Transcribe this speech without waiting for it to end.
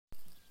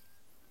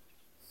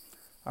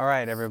All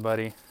right,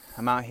 everybody.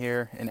 I'm out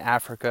here in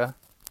Africa,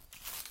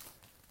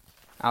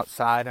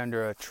 outside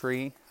under a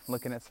tree,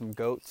 looking at some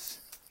goats.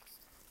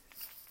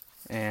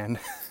 And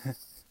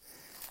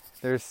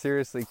there's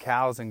seriously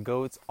cows and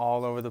goats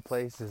all over the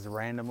place, just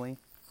randomly.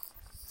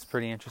 It's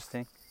pretty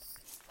interesting.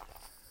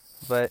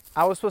 But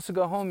I was supposed to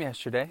go home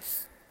yesterday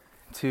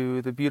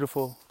to the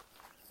beautiful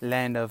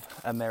land of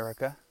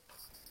America,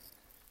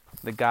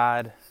 the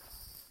God-blessed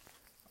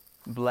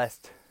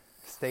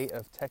state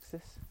of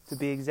Texas, to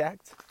be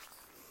exact.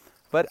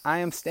 But I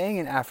am staying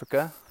in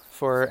Africa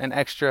for an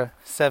extra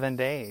 7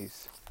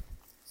 days.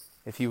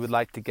 If you would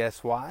like to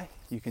guess why,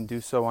 you can do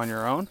so on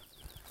your own.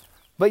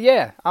 But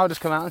yeah, I'll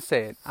just come out and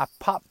say it. I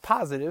popped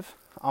positive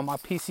on my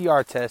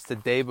PCR test the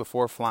day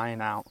before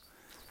flying out.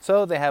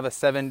 So they have a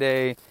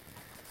 7-day,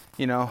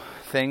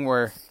 thing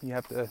where you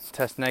have to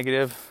test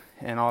negative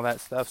and all that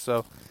stuff.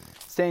 So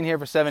staying here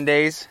for 7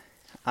 days,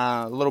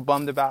 a little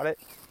bummed about it.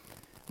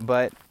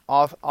 But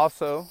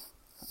also,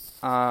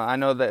 I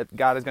know that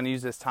God is going to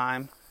use this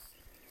time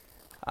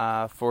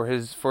for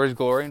His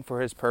glory and for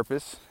His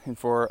purpose and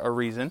for a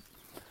reason.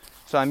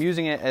 So I'm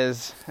using it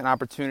as an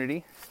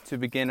opportunity to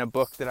begin a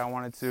book that I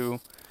wanted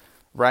to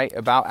write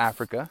about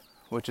Africa,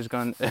 which it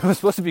was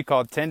supposed to be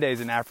called 10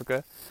 Days in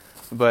Africa,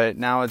 but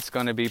now it's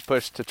going to be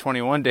pushed to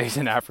 21 Days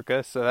in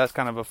Africa. So that's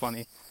kind of a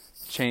funny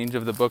change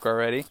of the book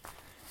already.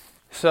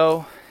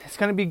 So it's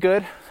going to be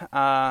good.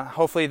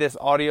 Hopefully this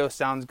audio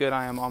sounds good.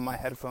 I am on my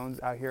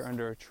headphones out here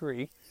under a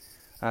tree.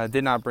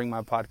 Did not bring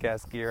my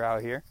podcast gear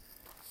out here.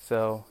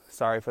 So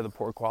sorry for the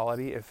poor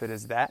quality if it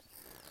is that.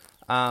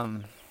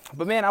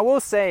 But man, I will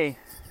say,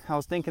 I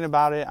was thinking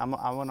about it. I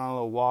went on a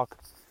little walk,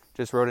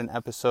 just wrote an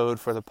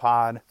episode for the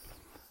pod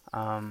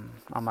on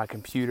my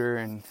computer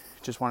and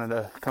just wanted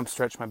to come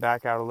stretch my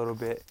back out a little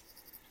bit.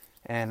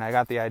 And I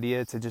got the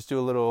idea to just do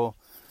a little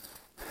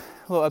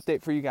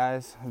update for you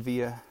guys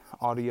via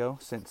audio,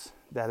 since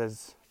that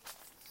is,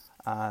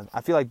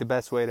 I feel like, the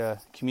best way to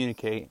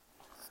communicate.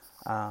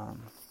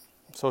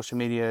 Social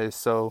media is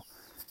so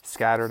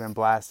scattered and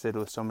blasted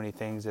with so many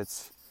things. I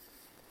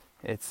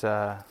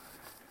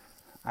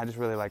just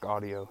really like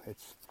audio.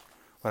 It's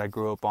what I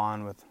grew up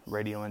on with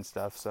radio and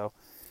stuff. So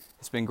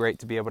it's been great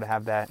to be able to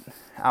have that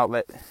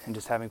outlet and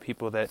just having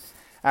people that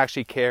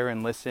actually care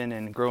and listen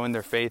and grow in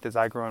their faith as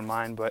I grow in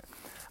mine. But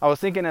I was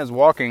thinking as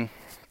walking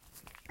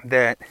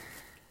that,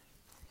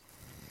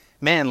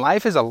 man,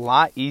 life is a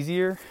lot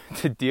easier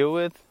to deal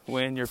with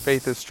when your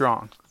faith is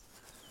strong.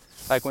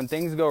 Like when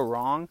things go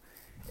wrong,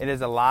 it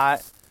is a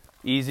lot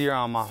easier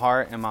on my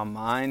heart and my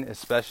mind,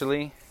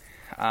 especially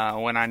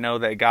when I know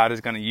that God is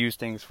going to use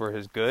things for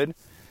His good,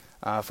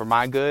 for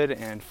my good,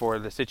 and for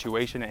the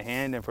situation at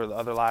hand, and for the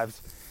other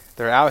lives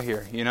that are out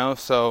here,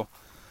 So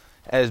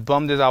as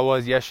bummed as I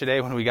was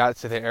yesterday when we got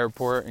to the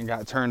airport and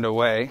got turned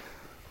away,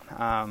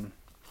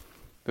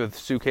 with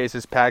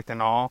suitcases packed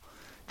and all,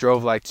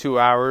 drove like 2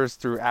 hours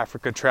through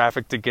Africa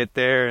traffic to get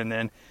there, and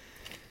then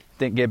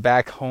didn't get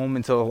back home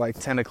until like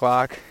 10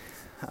 o'clock.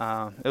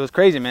 It was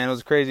crazy, man. It was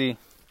a crazy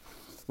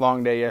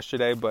long day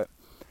yesterday, but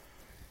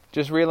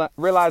just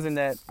realizing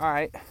that, all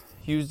right,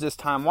 use this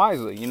time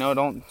wisely.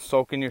 Don't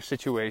sulk in your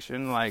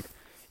situation. Like,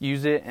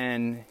 use it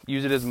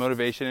as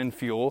motivation and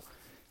fuel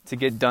to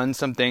get done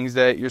some things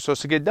that you're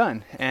supposed to get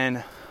done.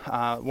 And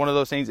one of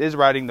those things is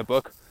writing the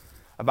book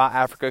about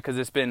Africa, because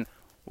it's been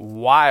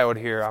wild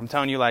here. I'm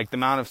telling you, like, the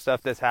amount of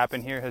stuff that's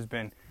happened here has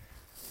been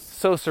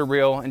so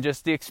surreal, and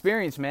just the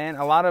experience, man.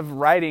 A lot of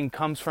writing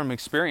comes from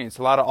experience.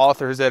 A lot of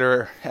authors that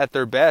are at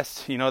their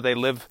best, they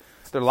live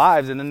their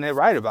lives and then they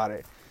write about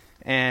it.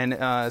 And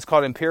it's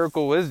called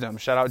empirical wisdom.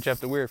 Shout out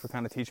Jeff DeWeer for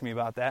kind of teaching me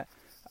about that.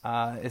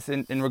 It's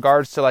in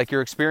regards to, like,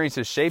 your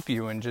experiences shape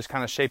you and just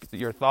kind of shape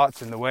your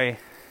thoughts and the way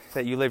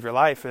that you live your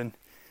life. And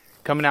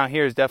coming out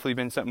here has definitely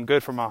been something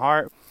good for my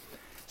heart.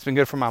 It's been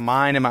good for my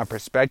mind and my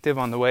perspective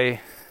on the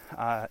way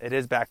it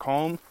is back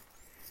home.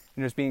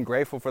 And just being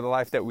grateful for the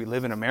life that we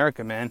live in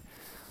America, man.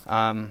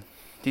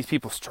 These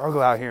people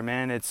struggle out here,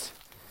 man. It's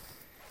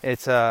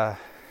a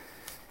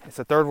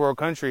third world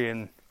country,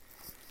 and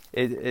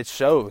it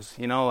shows,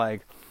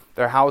 like,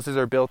 their houses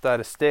are built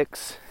out of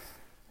sticks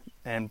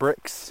and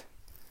bricks,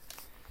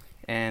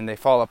 and they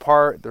fall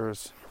apart.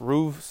 There's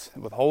roofs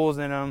with holes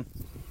in them.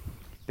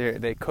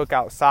 They cook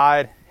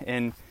outside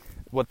in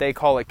what they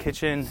call a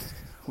kitchen.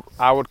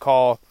 I would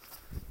call,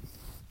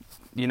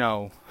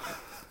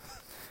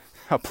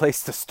 a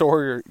place to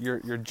store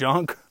your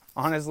junk,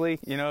 honestly.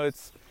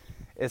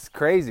 It's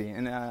crazy.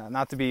 And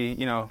not to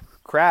be,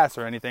 crass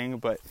or anything,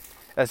 but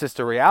that's just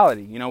a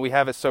reality. We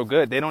have it so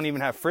good. They don't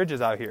even have fridges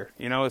out here.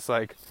 It's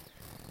like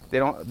they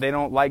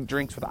don't like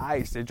drinks with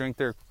ice. They drink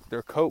their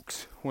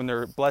Cokes when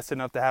they're blessed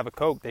enough to have a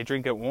Coke. They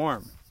drink it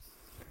warm.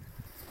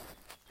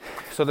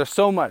 So there's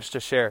so much to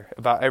share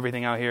about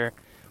everything out here.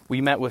 We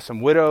met with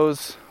some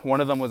widows. One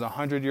of them was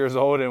 100 years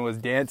old and was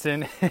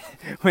dancing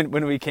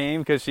when we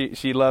came, because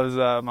she loves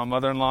my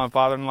mother-in-law and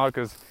father-in-law,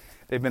 because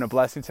they've been a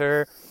blessing to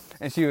her.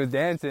 And she was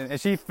dancing, and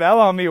she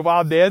fell on me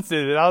while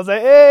dancing, and I was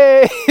like,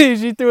 hey!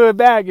 She threw it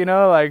back,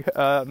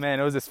 man,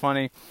 it was just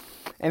funny.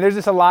 And there's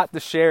just a lot to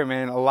share,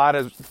 man. A lot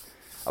of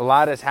a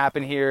lot has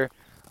happened here.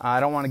 I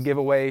don't want to give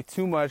away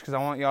too much because I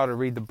want y'all to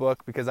read the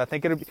book, because I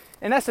think it'll be,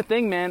 and that's the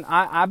thing, man.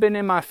 I've been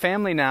in my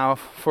family now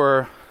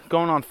for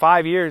going on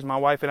 5 years. My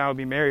wife and I will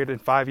be married in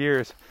 5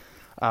 years,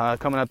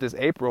 coming up this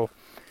April.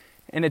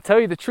 And to tell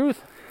you the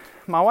truth,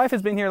 my wife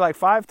has been here like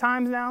 5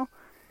 times now.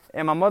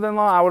 And my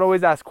mother-in-law, I would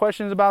always ask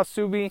questions about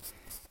Subi.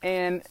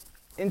 And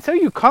until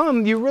you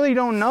come, you really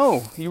don't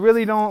know. You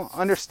really don't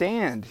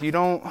understand. You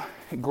don't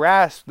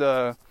grasp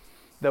the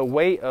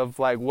weight of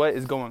like what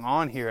is going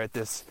on here at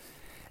this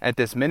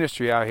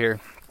ministry out here.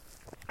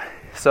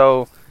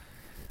 So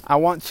I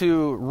want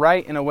to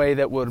write in a way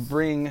that would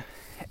bring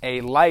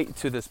a light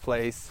to this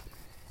place,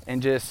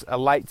 and just a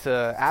light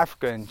to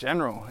Africa in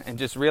general, and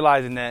just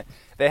realizing that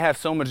they have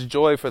so much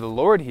joy for the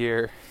Lord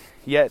here,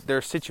 yet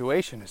their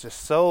situation is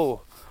just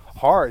so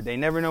hard. They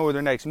never know where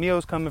their next meal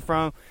is coming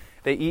from.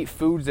 They eat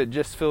foods that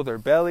just fill their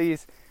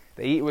bellies.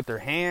 They eat with their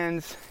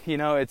hands. You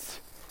know, it's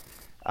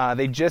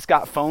they just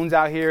got phones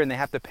out here and they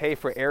have to pay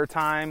for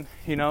airtime,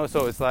 you know,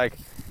 so it's like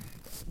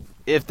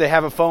if they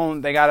have a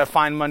phone, they got to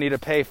find money to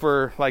pay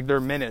for like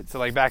their minutes,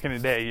 like back in the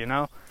day, you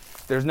know.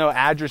 There's no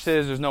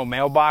addresses, there's no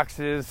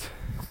mailboxes.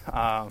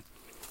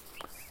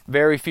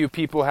 Very few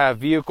people have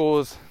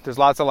vehicles. There's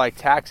lots of like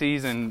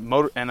taxis and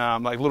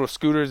like little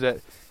scooters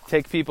that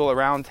take people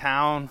around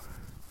town.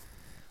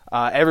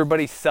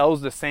 Everybody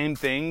sells the same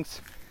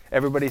things.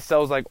 Everybody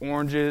sells like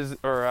oranges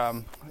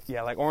or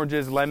like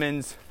oranges,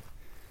 lemons,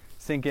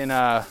 thinking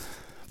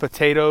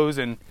potatoes,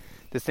 and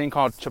this thing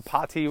called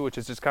chapati, which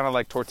is just kind of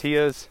like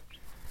tortillas.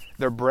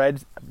 Their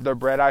bread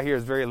out here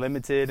is very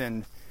limited,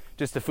 and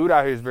just the food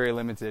out here is very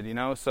limited, you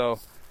know. So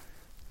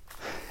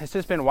it's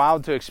just been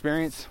wild to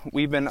experience.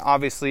 We've been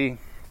obviously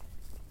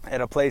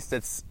at a place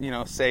that's, you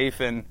know, safe,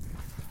 and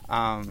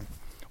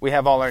we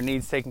have all our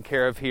needs taken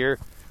care of here,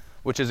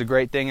 which is a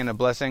great thing and a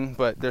blessing.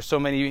 But there's so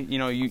many, you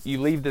know, you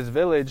leave this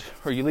village,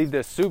 or you leave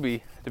this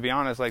Subi, to be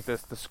honest, like the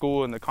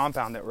school and the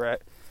compound that we're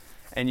at,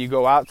 and you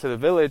go out to the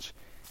village,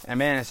 and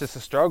man, it's just a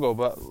struggle.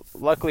 But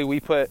luckily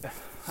we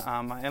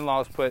my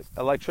in-laws put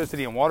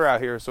electricity and water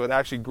out here, so it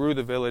actually grew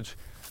the village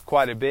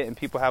quite a bit, and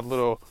people have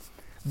little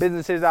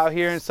businesses out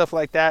here and stuff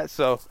like that,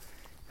 so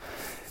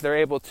they're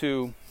able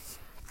to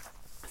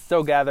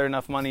still gather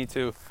enough money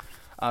to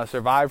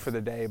survive for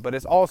the day. But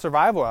it's all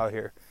survival out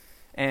here,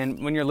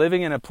 and when you're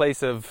living in a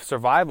place of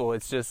survival,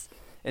 it's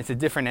a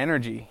different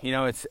energy, you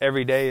know. It's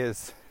every day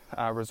is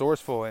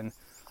resourceful, and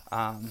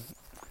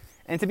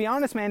to be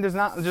honest, man, there's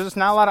just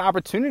not a lot of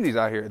opportunities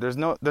out here. There's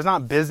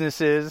not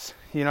businesses,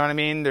 you know what I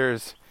mean?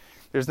 There's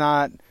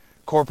not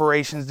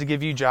corporations to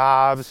give you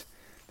jobs.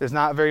 There's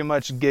not very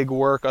much gig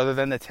work other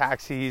than the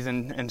taxis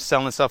and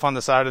selling stuff on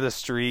the side of the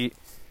street.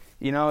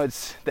 You know,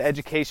 the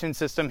education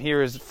system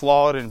here is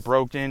flawed and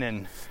broken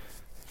and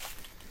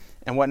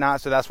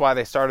whatnot. So that's why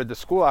they started the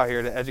school out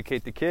here, to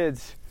educate the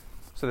kids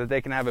so that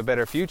they can have a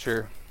better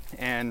future.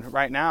 And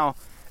right now,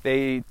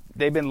 they've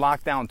been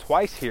locked down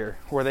twice here,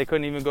 where they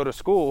couldn't even go to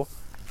school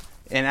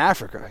in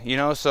Africa, you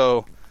know.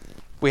 So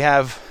we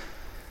have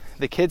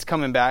the kids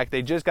coming back.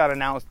 They just got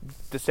announced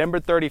December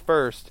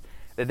 31st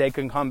that they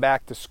can come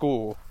back to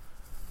school,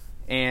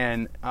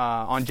 and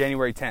on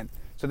January 10th.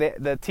 So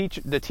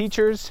the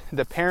teachers,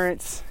 the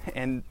parents,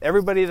 and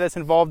everybody that's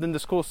involved in the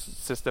school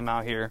system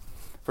out here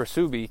for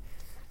Subi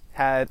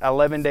had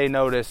 11-day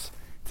notice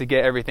to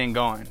get everything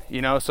going,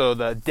 you know. So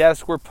the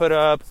desks were put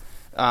up.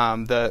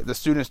 The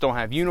students don't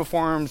have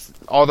uniforms.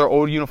 All their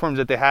old uniforms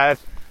that they had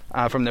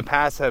from the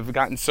past have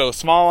gotten so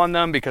small on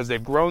them because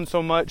they've grown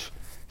so much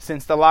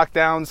since the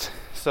lockdowns.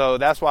 So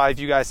that's why if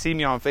you guys see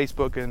me on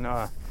Facebook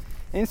and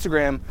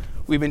Instagram,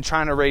 we've been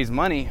trying to raise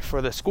money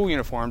for the school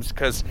uniforms,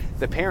 because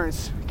the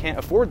parents can't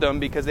afford them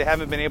because they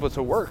haven't been able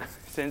to work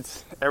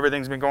since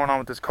everything's been going on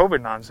with this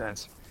COVID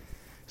nonsense.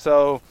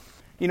 So,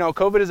 you know,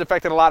 COVID has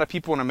affected a lot of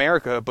people in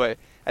America, but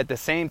at the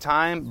same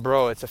time,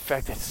 bro, it's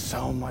affected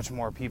so much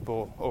more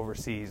people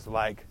overseas,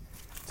 like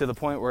to the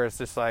point where it's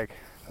just like,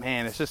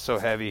 man, it's just so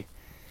heavy.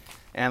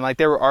 And like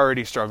they were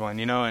already struggling,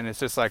 you know, and it's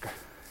just like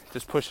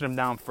just pushing them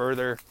down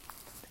further.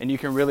 And you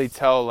can really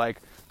tell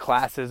like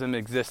classism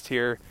exists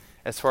here,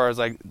 as far as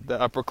like the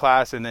upper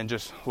class and then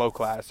just low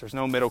class. There's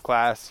no middle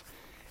class.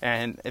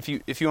 And if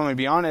you want me to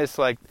be honest,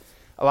 like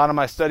a lot of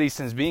my studies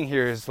since being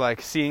here is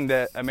like seeing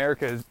that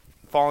America is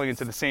falling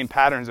into the same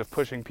patterns of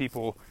pushing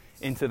people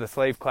into the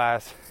slave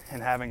class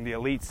and having the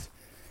elites,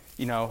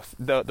 you know,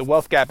 the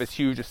wealth gap is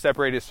huge. It's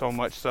separated so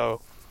much so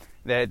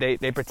that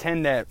they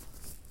pretend that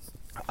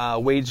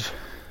wage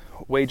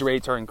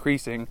rates are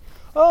increasing.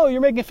 Oh, you're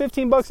making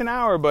 $15 an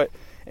hour, but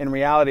in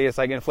reality, it's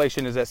like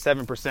inflation is at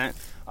 7%.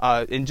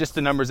 And just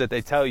the numbers that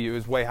they tell you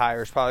is way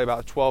higher. It's probably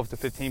about 12 to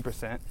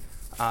 15%,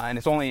 and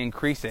it's only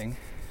increasing.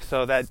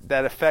 So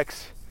that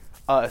affects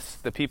us,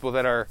 the people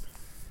that are,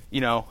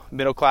 you know,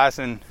 middle class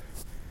and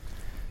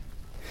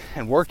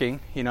working.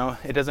 You know,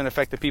 it doesn't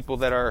affect the people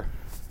that are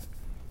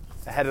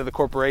ahead of the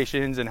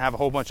corporations and have a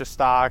whole bunch of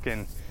stock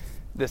and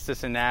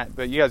this and that.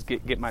 But you guys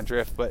get my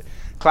drift. But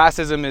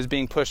classism is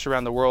being pushed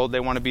around the world. They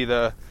want to be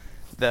the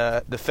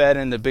Fed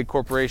and the big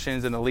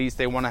corporations and the elites.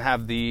 They want to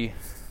have the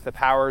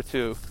power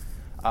to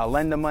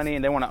lend them money,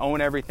 and they want to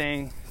own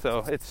everything.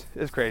 So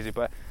it's crazy,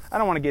 but I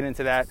don't want to get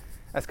into that.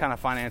 That's kind of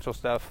financial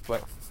stuff,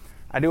 but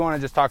I do want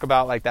to just talk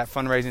about like that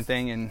fundraising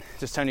thing and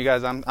just telling you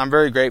guys I'm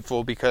very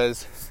grateful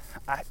because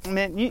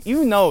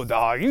you know,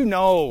 dog, you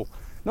know,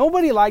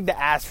 nobody like to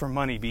ask for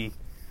money, B.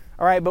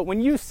 All right, but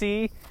when you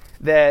see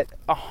that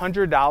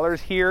 $100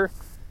 here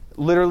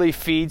literally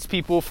feeds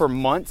people for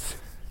months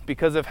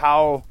because of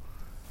how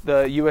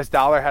the US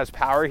dollar has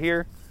power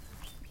here,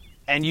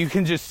 and you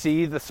can just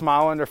see the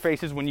smile on their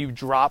faces when you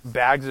drop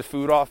bags of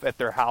food off at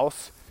their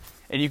house,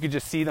 and you can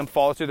just see them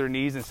fall to their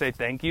knees and say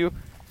thank you,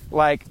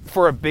 like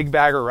for a big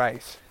bag of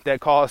rice that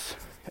costs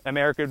in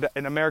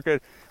America,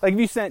 like if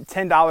you sent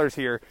 $10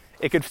 here,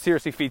 it could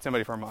seriously feed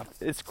somebody for a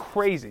month. It's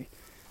crazy.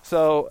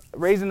 So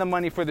raising the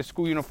money for the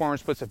school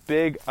uniforms puts a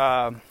big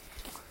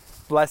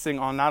blessing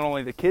on not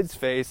only the kids'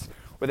 face,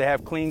 where they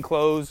have clean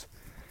clothes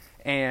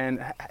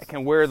and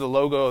can wear the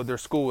logo of their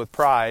school with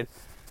pride,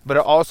 but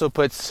it also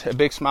puts a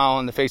big smile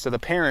on the face of the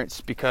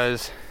parents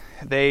because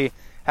they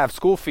have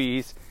school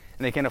fees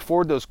and they can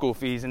afford those school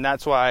fees. And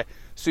that's why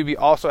Subi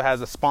also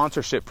has a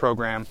sponsorship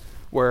program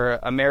where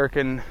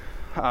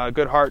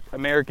good heart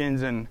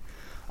Americans and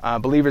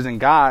believers in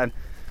God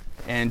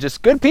and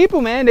just good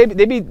people, man, they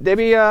be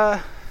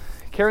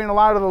carrying a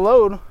lot of the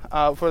load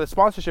for the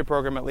sponsorship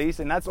program at least,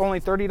 and that's only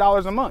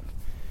 $30 a month.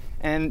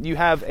 And you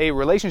have a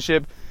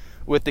relationship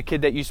with the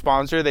kid that you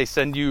sponsor. They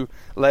send you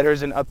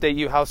letters and update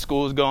you how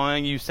school is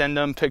going. You send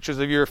them pictures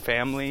of your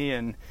family,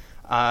 and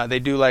they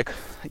do like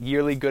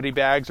yearly goodie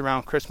bags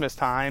around Christmas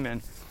time,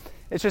 and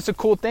it's just a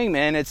cool thing,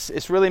 man.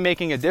 It's really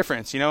making a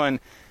difference, you know.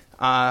 And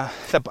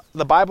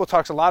the Bible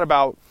talks a lot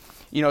about,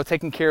 you know,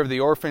 taking care of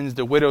the orphans,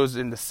 the widows,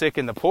 and the sick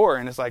and the poor,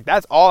 and it's like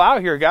that's all out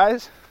here,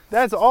 guys.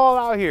 That's all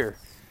out here.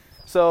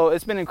 So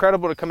it's been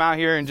incredible to come out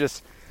here and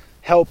just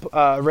help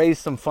raise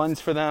some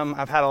funds for them.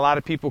 I've had a lot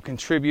of people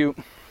contribute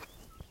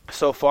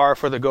so far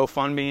for the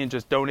GoFundMe and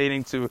just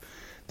donating to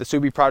the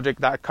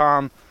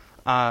SubiProject.com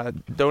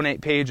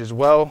donate page as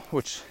well,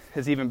 which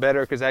is even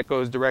better because that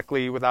goes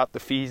directly without the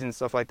fees and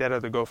stuff like that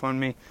of the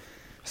GoFundMe.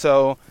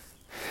 So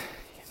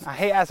I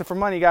hate asking for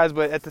money, guys,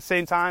 but at the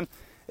same time,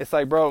 it's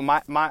like, bro,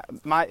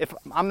 if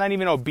I'm not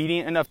even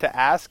obedient enough to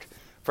ask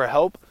for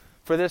help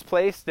for this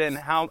place, then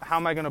how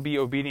am I going to be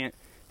obedient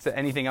to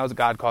anything else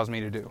God calls me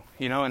to do?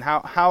 You know, and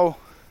how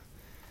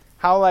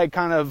like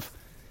kind of,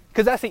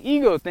 because that's the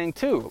ego thing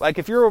too. Like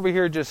if you're over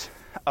here just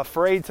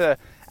afraid to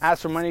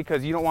ask for money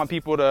because you don't want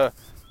people to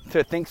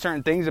think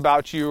certain things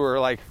about you or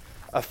like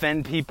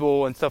offend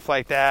people and stuff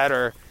like that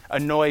or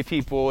annoy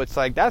people, it's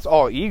like that's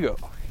all ego.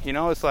 You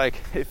know, it's like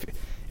if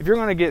you're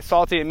gonna get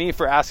salty at me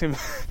for asking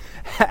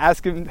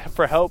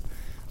for help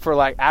for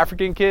like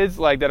African kids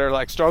like that are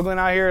like struggling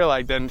out here,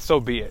 like then so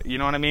be it. You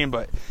know what I mean?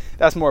 But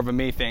that's more of a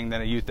me thing than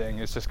a you thing.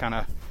 It's just kind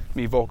of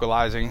me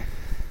vocalizing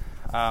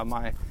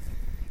my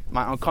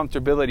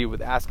uncomfortability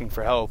with asking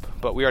for help.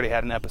 But we already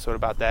had an episode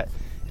about that.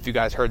 If you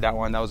guys heard that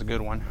one, that was a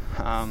good one.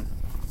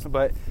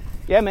 But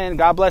yeah, man,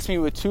 God blessed me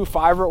with 2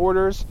 Fiverr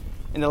orders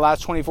in the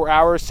last 24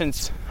 hours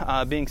since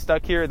being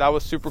stuck here. That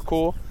was super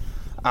cool.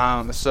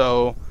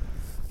 So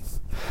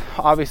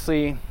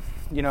obviously,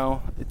 you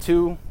know,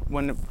 2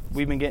 when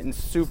we've been getting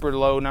super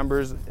low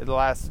numbers in the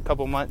last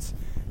couple months,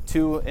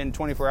 2 in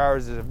 24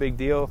 hours is a big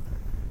deal.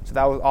 So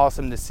that was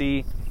awesome to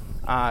see.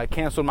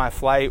 Canceled my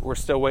flight. We're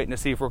still waiting to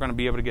see if we're going to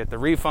be able to get the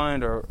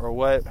refund or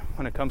what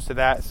when it comes to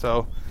that.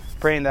 So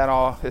praying that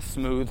all is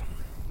smooth.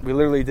 We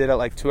literally did it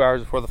like 2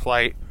 hours before the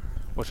flight,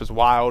 which was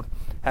wild.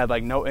 Had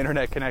like no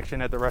internet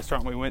connection at the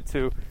restaurant we went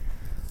to.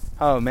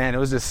 Oh man, it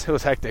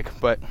was hectic.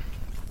 But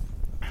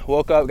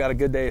woke up, got a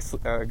good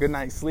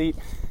night's sleep.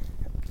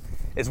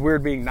 It's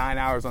weird being 9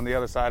 hours on the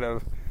other side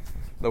of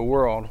the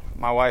world.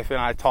 My wife and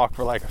I talk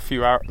for like a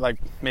few hours, like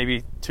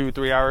maybe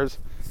 2-3 hours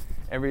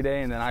every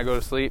day, and then I go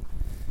to sleep.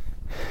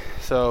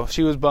 So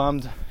she was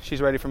bummed. She's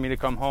ready for me to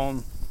come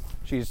home.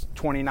 She's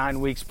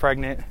 29 weeks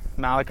pregnant.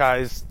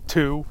 Malachi's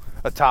 2,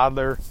 a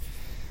toddler.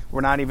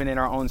 We're not even in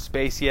our own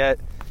space yet.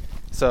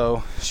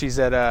 So she's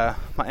at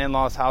my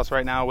in-laws' house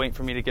right now waiting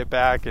for me to get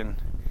back, and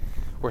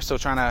we're still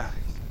trying to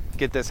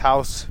get this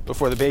house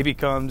before the baby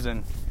comes,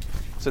 and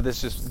so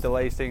this just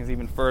delays things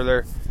even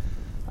further.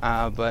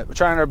 But we're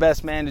trying our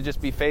best, man, to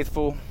just be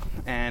faithful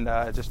and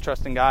just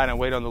trust in God and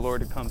wait on the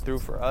Lord to come through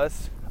for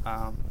us.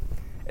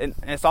 And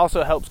it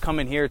also helps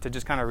coming here to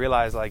just kind of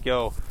realize, like,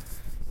 yo,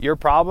 your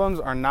problems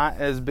are not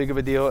as big of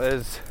a deal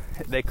as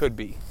they could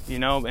be, you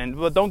know.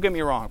 But don't get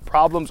me wrong,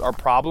 problems are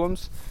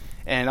problems,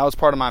 and that was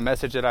part of my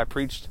message that I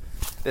preached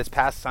this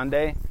past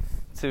Sunday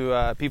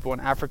to people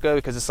in Africa,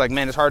 because it's like,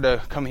 man, it's hard to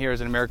come here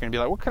as an American and be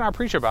like, what can I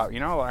preach about, you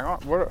know,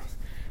 like what?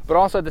 But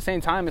also at the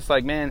same time, it's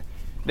like, man,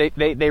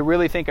 they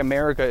really think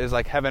America is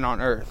like heaven on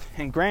earth.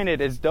 And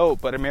granted, it's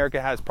dope, but America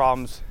has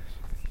problems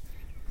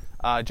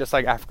just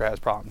like Africa has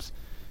problems.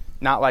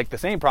 Not like the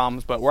same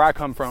problems, but where I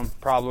come from,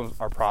 problems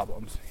are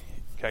problems.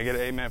 Can I get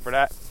an amen for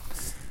that?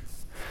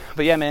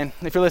 But yeah, man,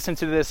 if you're listening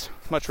to this,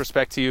 much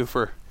respect to you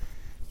for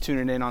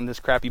tuning in on this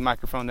crappy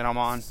microphone that I'm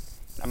on.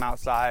 I'm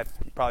outside.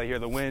 You probably hear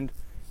the wind.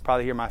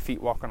 Probably hear my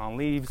feet walking on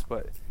leaves,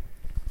 but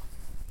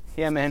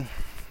yeah, man.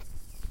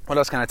 What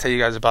else can I tell you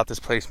guys about this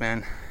place,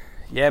 man?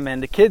 Yeah, man,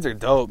 the kids are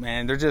dope,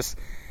 man. They're just,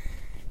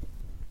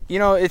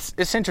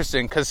 it's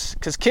interesting because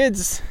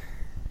kids,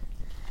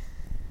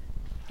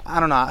 I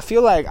don't know. I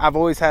feel like I've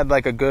always had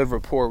like a good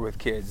rapport with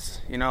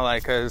kids,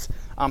 because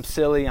I'm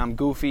silly, I'm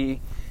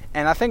goofy.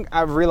 And I think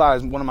I've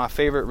realized one of my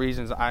favorite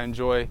reasons I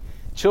enjoy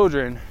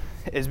children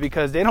is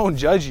because they don't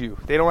judge you.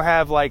 They don't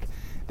have like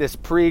this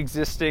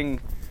pre-existing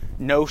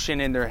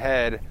notion in their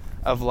head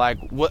of like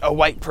what a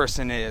white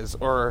person is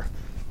or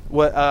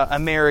what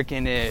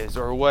American is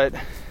or what,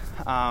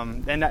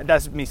 and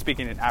that's me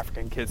speaking in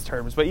African kids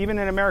terms. But even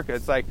in America,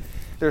 it's like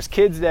there's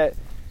kids that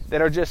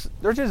are just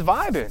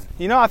vibing.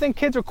 I think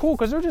kids are cool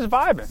because they're just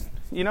vibing.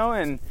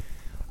 And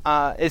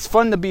it's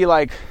fun to be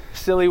like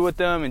silly with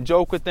them and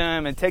joke with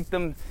them and take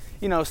them,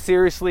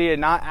 seriously and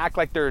not act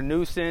like they're a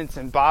nuisance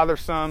and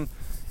bothersome,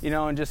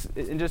 and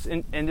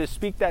just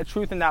speak that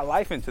truth and that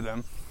life into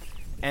them.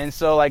 And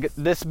so like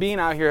this being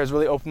out here has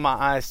really opened my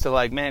eyes to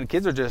like, man,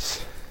 kids are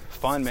just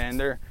fun, man.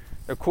 They're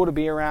cool to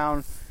be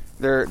around.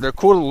 They're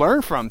cool to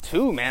learn from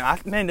too,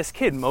 man. This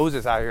kid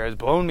Moses out here has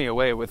blown me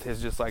away with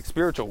his just like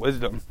spiritual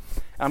wisdom.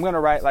 And I'm gonna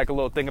write like a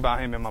little thing about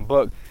him in my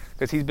book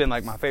because he's been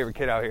like my favorite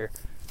kid out here.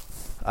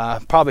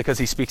 Probably because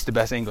he speaks the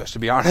best English, to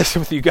be honest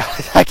with you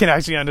guys. I can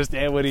actually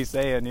understand what he's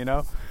saying,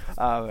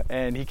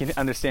 and he can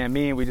understand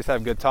me, and we just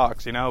have good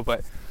talks,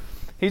 but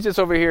he's just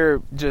over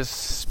here just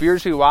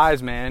spiritually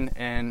wise, man.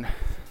 And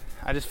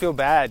I just feel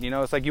bad,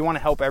 it's like you want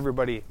to help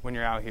everybody when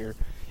you're out here.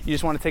 You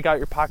just want to take out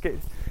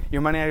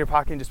your money out of your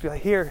pocket and just be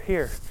like,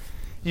 here,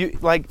 you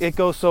like, it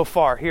goes so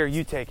far, here,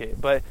 you take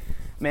it. But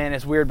man,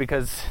 it's weird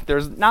because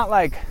there's not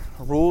like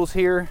rules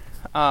here,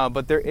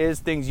 but there is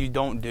things you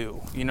don't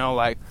do,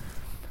 like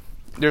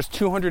there's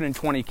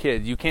 220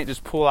 kids. You can't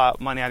just pull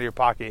out money out of your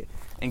pocket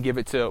and give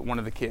it to one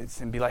of the kids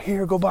and be like,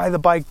 here, go buy the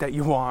bike that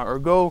you want, or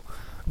go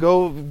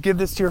give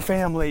this to your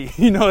family.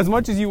 As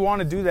much as you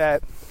want to do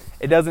that,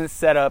 it doesn't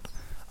set up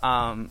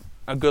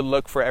a good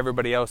look for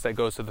everybody else that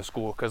goes to the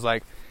school. Because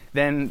like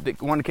then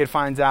one kid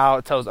finds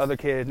out, tells other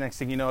kids, next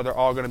thing you know, they're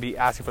all going to be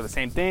asking for the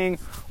same thing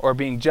or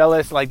being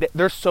jealous. Like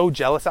they're so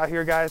jealous out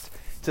here, guys,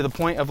 to the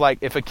point of like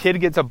if a kid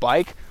gets a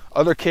bike,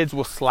 other kids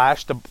will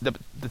slash the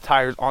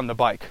tires on the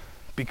bike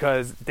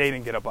because they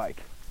didn't get a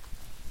bike.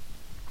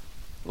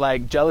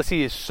 Like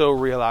jealousy is so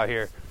real out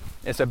here.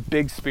 It's a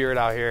big spirit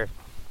out here.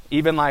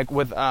 Even like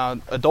with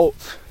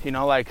adults,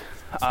 like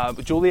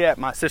Juliet,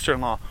 my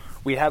sister-in-law,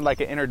 we had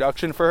like an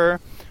introduction for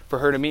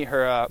her to meet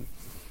her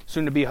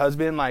soon-to-be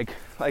husband. Like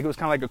it was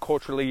kind of like a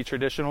culturally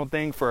traditional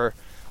thing for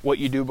what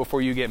you do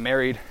before you get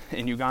married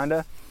in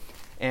Uganda.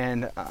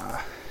 And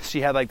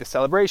she had like the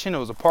celebration. It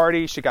was a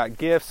party. She got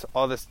gifts,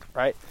 all this,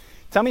 right?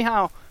 Tell me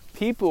how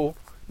people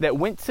that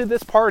went to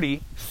this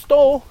party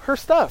stole her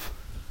stuff.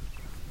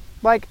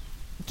 Like,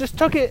 just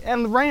took it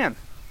and ran.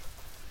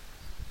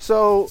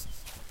 So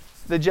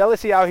the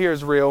jealousy out here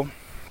is real.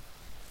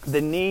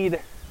 The need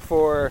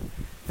for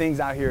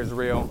things out here is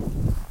real.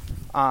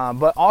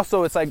 But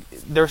also it's like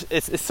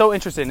it's so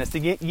interesting. It's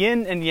the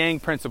yin and yang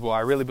principle.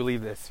 I really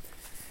believe this.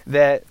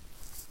 That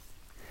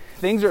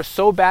things are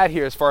so bad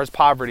here as far as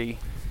poverty,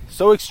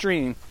 so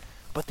extreme,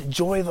 but the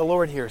joy of the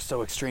Lord here is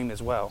so extreme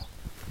as well.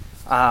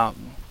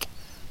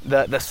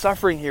 The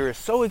suffering here is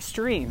so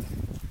extreme,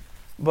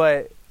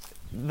 but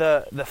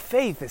the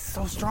faith is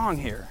so strong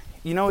here.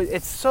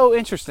 It's so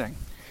interesting.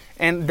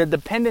 And the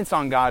dependence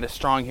on God is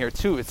strong here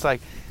too. It's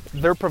like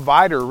their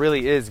provider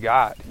really is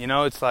God.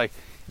 It's like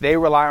they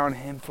rely on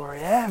Him for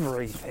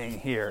everything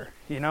here.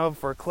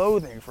 For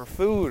clothing, for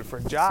food, for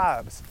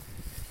jobs.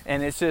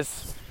 And it's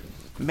just,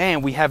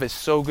 man, we have it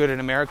so good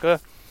in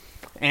America.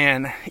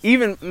 And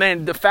even,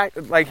 man, the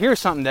fact, like, here's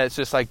something that's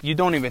just like you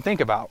don't even think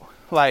about,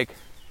 like,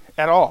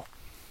 at all.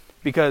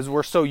 Because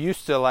we're so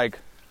used to, like,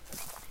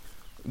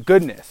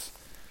 goodness.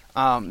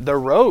 The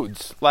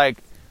roads, like,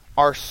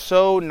 are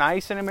so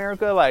nice in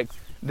America. Like,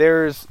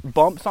 there's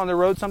bumps on the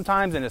road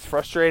sometimes and it's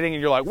frustrating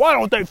and you're like, why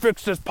don't they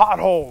fix this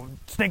pothole,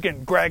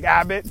 stinking Greg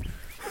Abbott?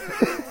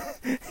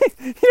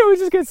 We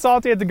just get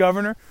salty at the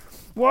governor.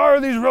 Why are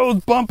these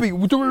roads bumpy?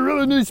 Do we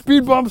really need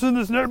speed bumps in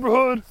this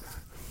neighborhood?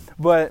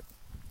 But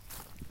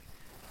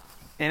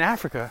in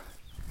Africa,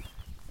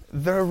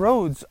 the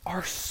roads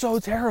are so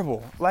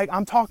terrible. Like,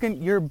 I'm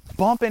talking, you're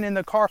bumping in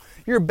the car.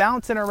 You're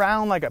bouncing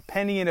around like a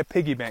penny in a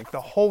piggy bank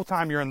the whole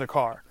time you're in the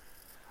car.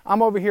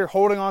 I'm over here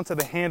holding on to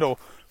the handle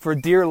for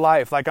dear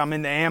life, like I'm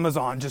in the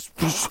Amazon, just,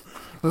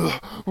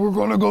 we're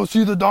gonna go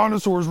see the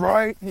dinosaurs,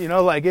 right?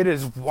 Like, it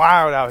is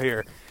wild out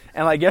here.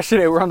 And like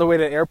yesterday, we're on the way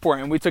to the airport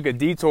and we took a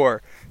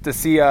detour to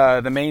see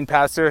the main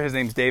pastor. His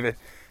name's David.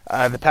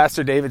 The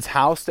pastor David's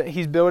house that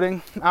he's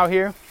building out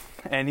here.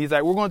 And he's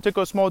like, we're going to take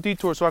a small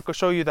detour so I can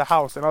show you the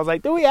house. And I was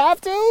like, do we have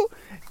to?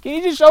 Can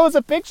you just show us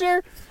a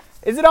picture?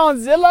 Is it on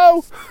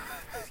Zillow?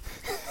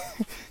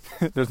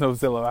 There's no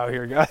Zillow out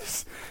here,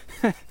 guys.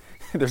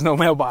 There's no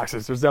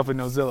mailboxes. There's definitely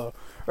no Zillow,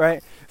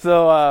 right?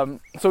 So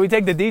we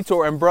take the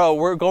detour, and bro,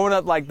 we're going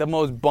up like the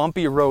most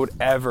bumpy road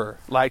ever,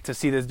 like to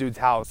see this dude's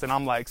house. And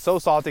I'm like so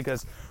salty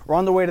because we're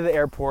on the way to the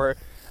airport.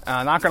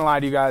 Not gonna lie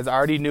to you guys, I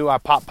already knew I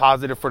popped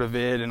positive for the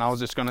vid, and I was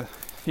just gonna,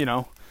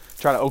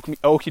 try to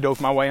okie doke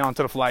my way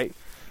onto the flight.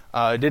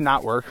 It did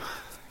not work.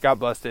 Got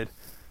busted.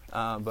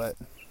 But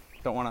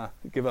don't want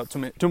to give up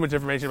too much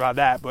information about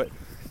that. But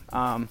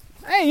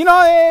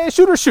hey,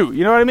 shoot or shoot.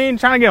 You know what I mean?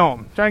 Trying to get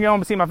home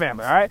and see my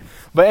family. All right.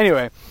 But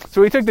anyway,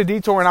 so we took the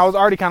detour, and I was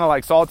already kind of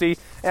like salty.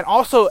 And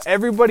also,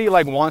 everybody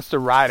like wants to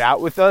ride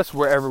out with us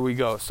wherever we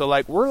go. So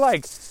like we're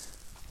like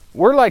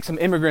some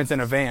immigrants in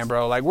a van,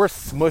 bro. Like we're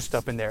smushed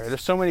up in there.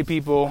 There's so many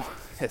people.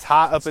 It's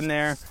hot up in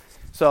there.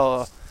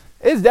 So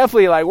it's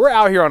definitely like we're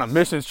out here on a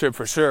missions trip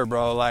for sure,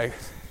 bro. Like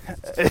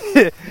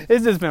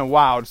it's just been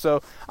wild.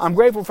 So I'm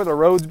grateful for the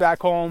roads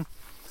back home.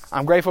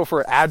 I'm grateful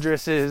for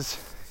addresses.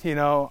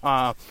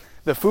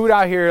 The food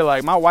out here,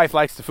 like my wife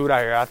likes the food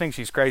out here. I think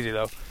she's crazy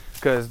though,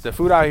 because the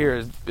food out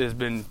here has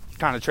been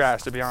kind of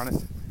trash, to be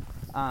honest.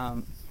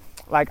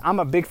 Like I'm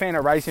a big fan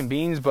of rice and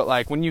beans, but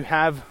like when you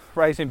have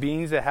rice and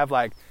beans that have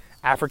like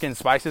African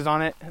spices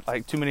on it,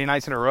 like too many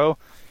nights in a row,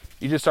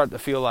 you just start to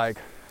feel like,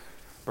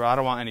 bro, I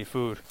don't want any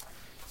food,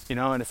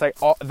 and it's like,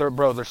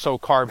 they're so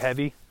carb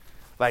heavy.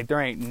 Like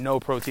there ain't no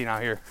protein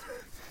out here.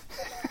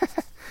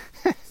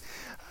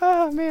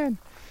 Oh man.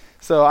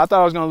 So I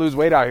thought I was going to lose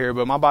weight out here,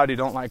 but my body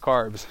don't like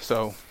carbs.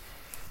 So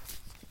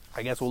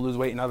I guess we'll lose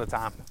weight another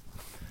time.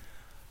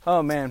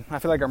 Oh man, I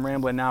feel like I'm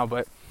rambling now,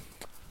 but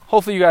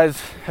hopefully you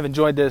guys have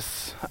enjoyed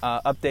this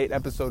update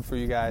episode for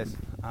you guys.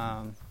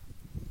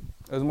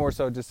 It was more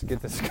so just to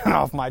get this kind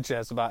of off my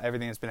chest about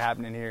everything that's been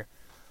happening here.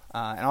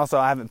 And also,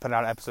 I haven't put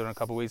out an episode in a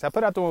couple weeks. I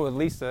put out the one with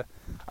Lisa.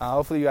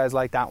 Hopefully you guys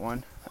liked that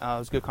one. It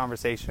was a good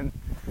conversation.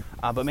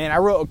 But man, I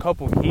wrote a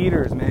couple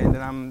heaters, man,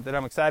 that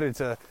I'm excited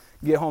to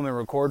get home and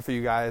record for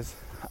you guys.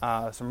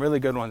 Some really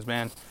good ones,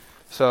 man.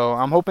 So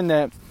I'm hoping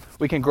that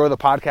we can grow the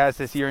podcast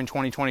this year in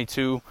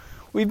 2022.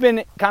 We've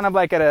been kind of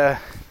like at a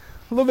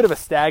little bit of a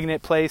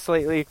stagnant place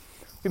lately.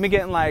 We've been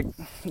getting like,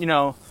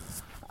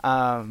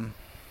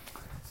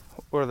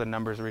 what are the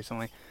numbers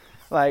recently?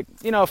 Like,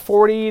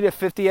 40 to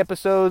 50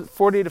 episodes,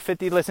 40 to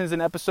 50 listens an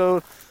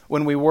episode,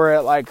 when we were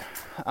at like,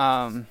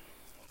 probably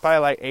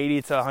like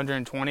 80 to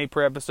 120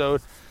 per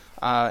episode,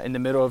 in the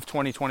middle of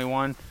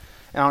 2021.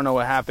 I don't know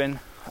what happened.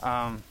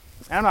 I'm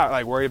not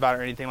like worried about it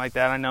or anything like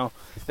that. I know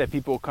that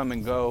people come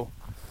and go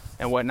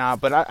and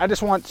whatnot, but I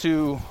just want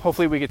to,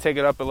 hopefully we could take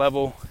it up a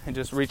level and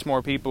just reach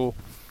more people.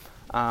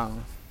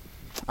 I'm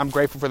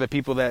grateful for the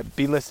people that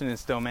be listening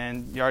still,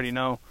 man. You already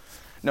know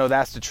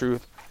that's the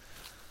truth.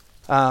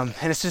 And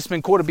it's just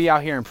been cool to be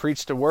out here and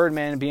preach the word,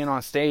 man, and being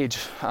on stage.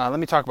 Let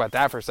me talk about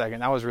that for a second.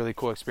 That was a really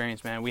cool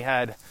experience, man. We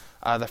had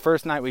the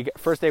first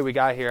day we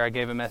got here, I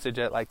gave a message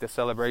at like the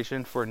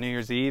celebration for New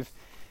Year's Eve,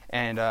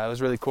 and it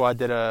was really cool. I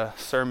did a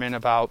sermon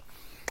about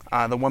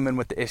the woman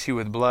with the issue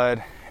with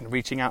blood and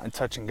reaching out and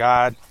touching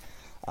God,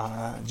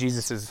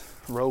 Jesus's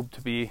robe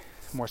to be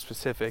more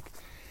specific.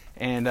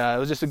 And it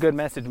was just a good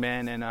message,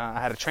 man. And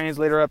I had a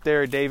translator up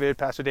there,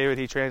 Pastor David,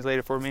 he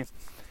translated for me.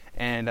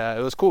 And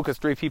it was cool because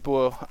 3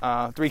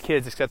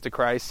 kids accepted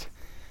Christ.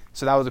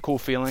 So that was a cool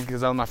feeling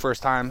because that was my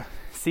first time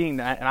seeing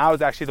that. And I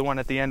was actually the one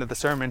at the end of the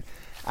sermon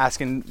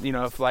asking,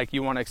 if like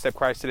you want to accept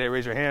Christ today,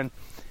 raise your hand.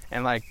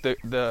 And like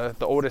the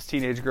oldest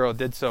teenage girl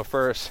did so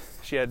first.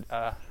 She had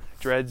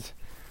dreads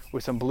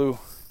with some blue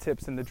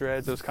tips in the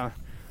dreads. It was kind of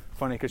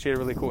funny because she had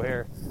really cool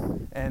hair.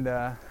 And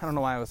I don't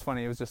know why it was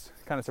funny. It was just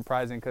kind of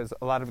surprising because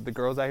a lot of the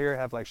girls out here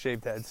have like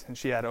shaved heads. And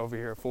she had over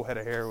here a full head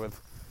of hair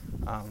with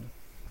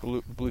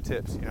blue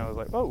tips. It was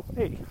like, oh,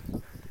 hey.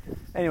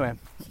 Anyway,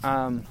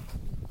 so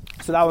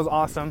that was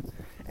awesome.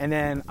 And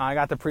then I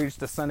got to preach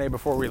the Sunday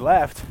before we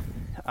left,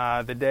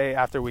 the day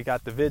after we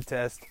got the vid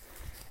test.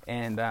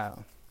 And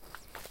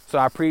so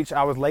I preached.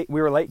 I was late.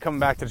 We were late coming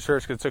back to the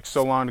church because it took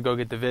so long to go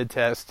get the vid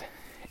test.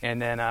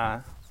 And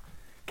then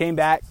came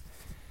back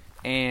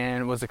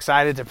and was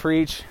excited to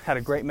preach. Had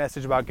a great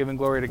message about giving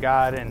glory to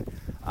God. And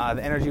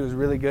the energy was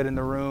really good in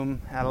the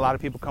room. Had a lot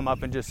of people come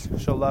up and just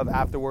show love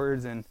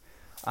afterwards. And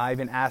I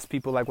even asked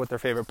people like what their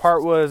favorite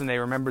part was, and they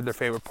remembered their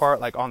favorite part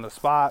like on the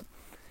spot.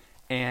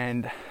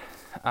 And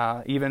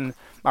even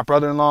my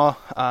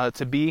brother-in-law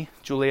to be,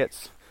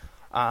 Juliet's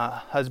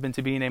husband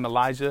to be, named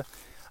Elijah,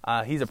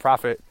 he's a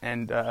prophet,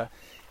 and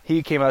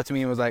he came up to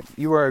me and was like,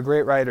 you are a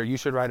great writer, you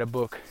should write a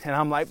book. And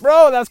I'm like,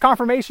 bro, that's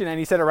confirmation. And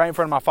he said it right in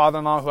front of my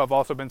father-in-law, who I've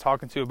also been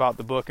talking to about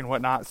the book and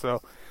whatnot.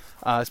 So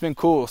it's been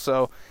cool.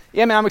 So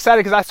yeah, man, I'm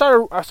excited because I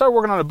started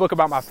working on a book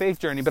about my faith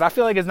journey, but I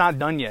feel like it's not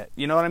done yet.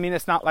 You know what I mean?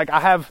 It's not like I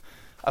have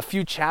a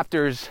few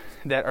chapters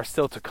that are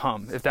still to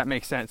come, if that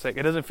makes sense. Like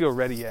it doesn't feel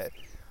ready yet.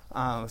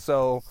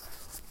 So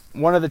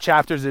one of the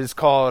chapters is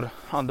called,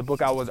 on the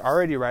book I was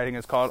already writing,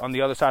 is called On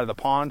the Other Side of the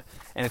Pond.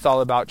 And it's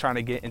all about trying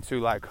to get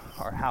into like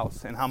our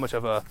house and how much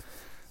of a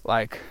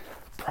like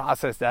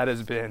process that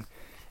has been.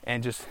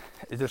 And just,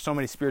 there's so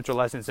many spiritual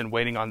lessons in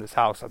waiting on this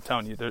house. I'm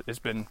telling you, it's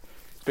been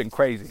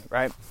crazy,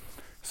 right?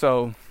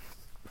 So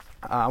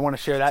I want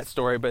to share that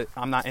story, but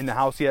I'm not in the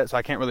house yet, so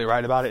I can't really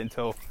write about it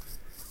until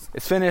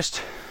it's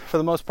finished for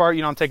the most part.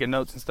 I'm taking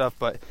notes and stuff,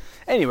 but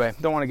anyway,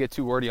 don't want to get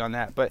too wordy on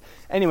that. But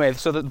anyway,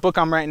 so the book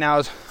I'm writing now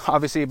is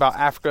obviously about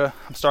Africa.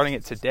 I'm starting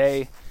it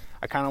today.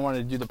 I kind of wanted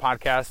to do the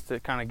podcast to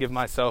kind of give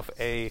myself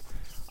a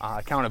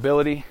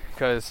accountability,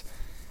 because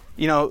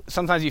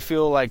sometimes you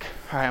feel like,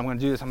 all right, I'm going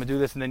to do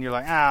this, and then you're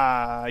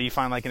like, you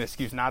find like an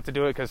excuse not to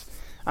do it, because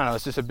I don't know,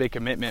 it's just a big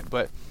commitment.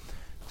 But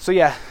so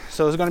it's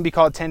going to be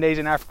called 10 Days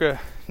in Africa.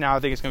 Now I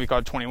think it's going to be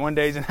called 21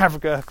 Days in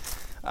Africa.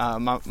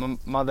 My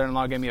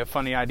mother-in-law gave me a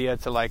funny idea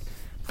to like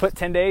put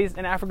 10 days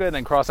in Africa,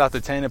 then cross out the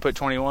 10 and put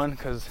 21,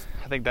 because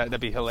I think that'd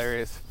be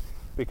hilarious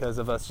because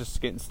of us just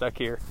getting stuck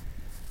here.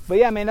 But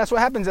yeah, man, that's what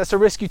happens. That's a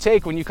risk you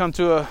take when you come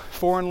to a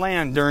foreign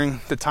land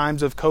during the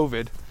times of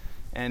COVID.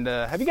 And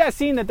have you guys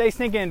seen that they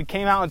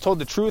came out and told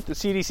the truth, the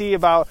CDC,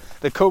 about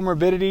the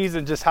comorbidities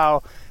and just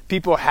how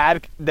people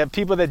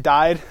that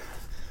died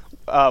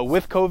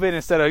with COVID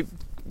instead of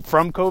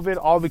from COVID,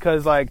 all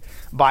because like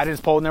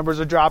Biden's poll numbers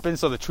are dropping,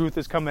 so the truth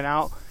is coming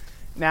out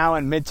now,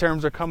 and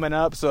midterms are coming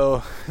up,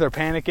 so they're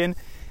panicking.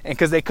 And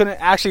because they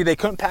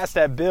couldn't pass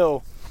that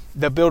bill,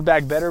 the Build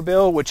Back Better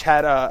bill, which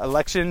had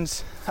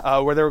elections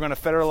where they were going to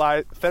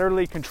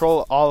federally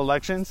control all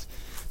elections,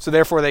 so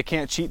therefore they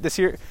can't cheat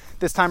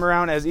this time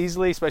around as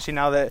easily, especially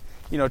now that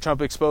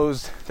Trump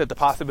exposed that the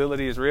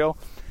possibility is real.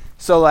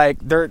 So like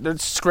they're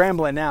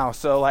scrambling now.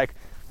 So like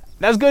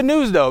that's good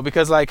news though,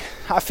 because like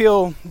I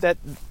feel that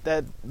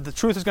the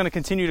truth is going to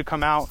continue to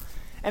come out,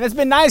 and it's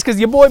been nice because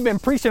your boy been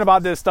preaching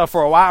about this stuff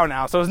for a while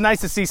now. So it's nice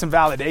to see some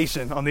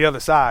validation on the other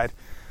side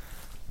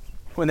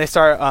when they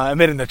start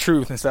admitting the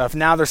truth and stuff.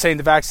 Now they're saying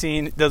the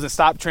vaccine doesn't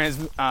stop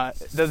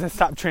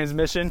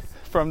transmission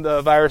from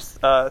the virus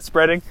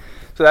spreading.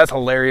 So that's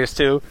hilarious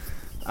too.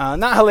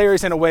 Not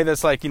hilarious in a way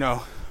that's like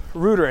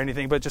rude or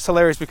anything, but just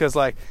hilarious because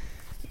like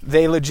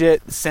they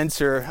legit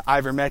censor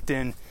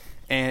ivermectin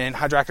and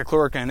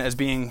hydroxychloroquine as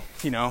being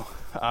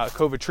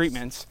COVID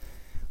treatments,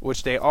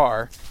 which they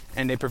are,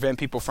 and they prevent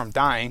people from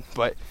dying.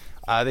 But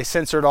they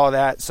censored all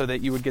that so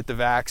that you would get the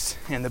vax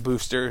and the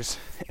boosters,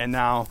 and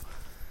now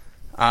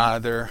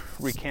they're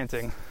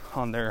recanting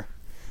on their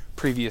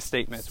previous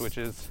statements, which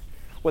is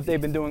what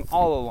they've been doing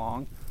all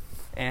along.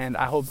 And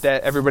I hope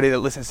that everybody that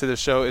listens to this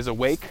show is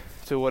awake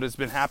to what has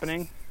been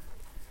happening,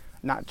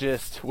 not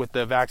just with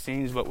the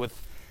vaccines, but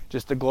with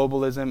just the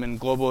globalism and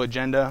global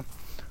agenda.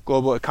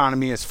 Global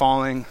economy is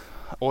falling.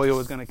 Oil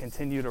is going to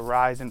continue to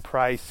rise in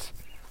price,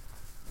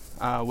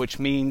 which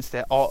means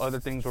that all other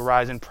things will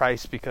rise in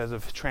price because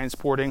of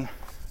transporting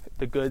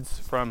the goods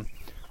from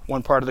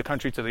one part of the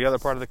country to the other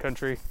part of the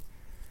country,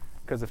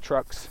 because of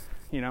trucks.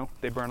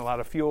 They burn a lot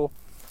of fuel.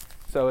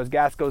 So as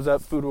gas goes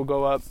up, food will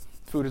go up.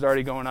 Food is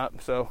already going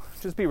up. So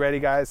just be ready,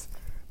 guys.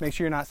 Make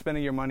sure you're not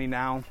spending your money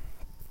now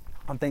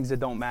on things that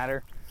don't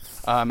matter.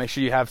 Make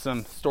sure you have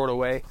some stored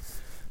away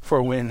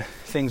for when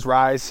things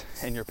rise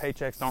and your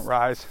paychecks don't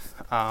rise.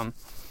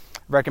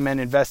 Recommend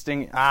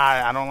investing.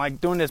 I don't like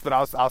doing this, but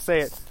I'll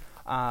say it.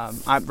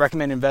 I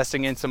recommend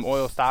investing in some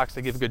oil stocks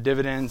that give good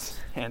dividends,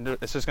 and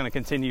it's just going to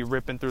continue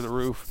ripping through the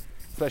roof,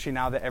 especially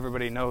now that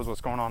everybody knows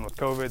what's going on with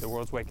COVID. The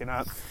world's waking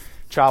up.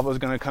 Travel is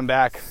going to come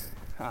back.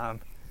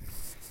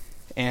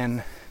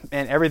 And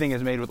everything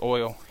is made with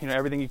oil.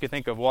 Everything you could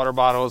think of, water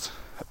bottles,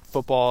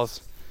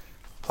 footballs,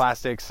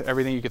 plastics,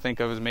 everything you could think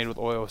of is made with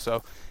oil.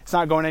 So it's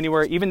not going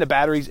anywhere. Even the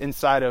batteries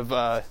inside of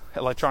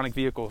electronic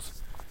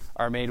vehicles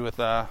are made with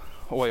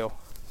oil.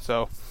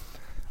 So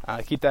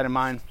keep that in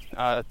mind.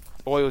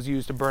 Oil is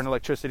used to burn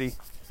electricity.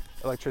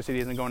 Electricity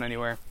isn't going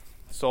anywhere.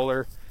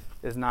 Solar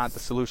is not the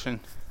solution,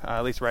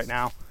 at least right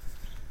now,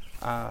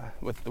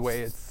 with the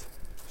way it's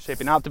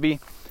shaping out to be.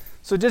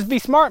 So just be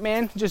smart,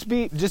 man. Just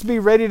be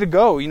ready to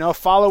go.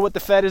 Follow what the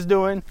Fed is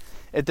doing.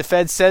 If the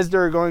Fed says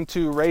they're going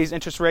to raise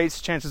interest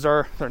rates, chances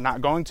are they're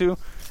not going to.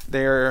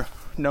 They're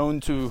known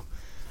to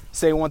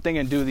say one thing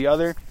and do the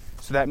other.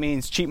 So that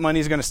means cheap money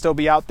is going to still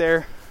be out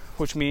there,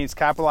 which means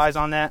capitalize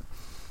on that.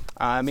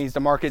 It means the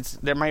markets,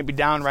 they might be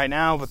down right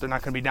now, but they're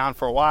not going to be down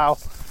for a while,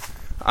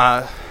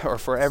 or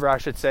forever, I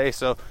should say.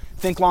 So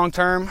think long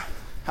term.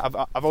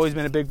 I've always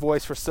been a big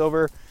voice for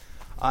silver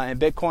and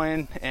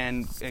Bitcoin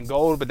and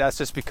gold, but that's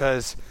just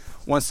because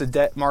once the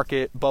debt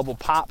market bubble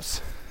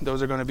pops,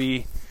 those are going to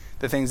be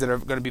the things that are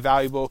going to be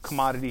valuable,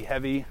 commodity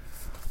heavy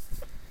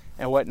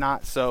and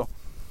whatnot. So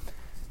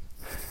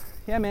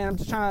yeah, man, I'm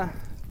just trying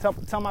to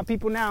tell my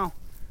people now,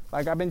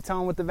 like I've been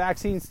telling with the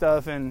vaccine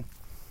stuff and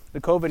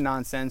the COVID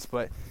nonsense,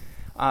 but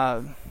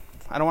I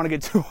don't want to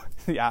get too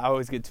I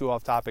always get too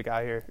off topic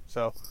out here,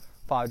 so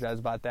apologize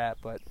about that.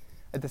 But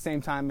at the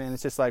same time, man,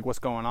 it's just like what's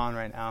going on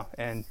right now,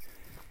 and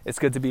it's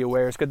good to be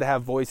aware. It's good to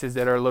have voices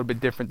that are a little bit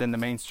different than the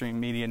mainstream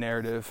media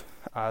narrative.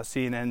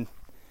 CNN,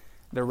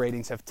 their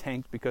ratings have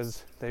tanked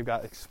because they've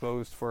got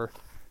exposed for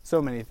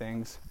so many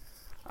things,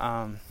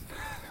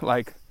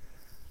 like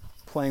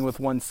playing with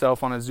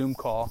oneself on a Zoom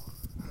call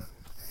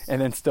and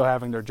then still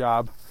having their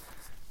job.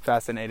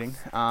 Fascinating.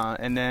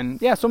 And then,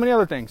 yeah, so many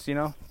other things,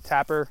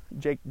 Tapper,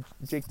 Jake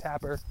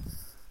Tapper,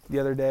 the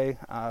other day,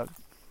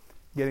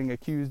 getting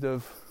accused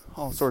of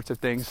all sorts of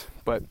things.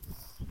 But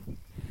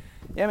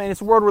yeah, man, it's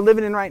the world we're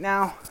living in right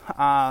now.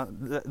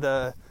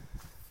 The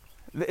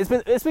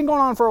it's been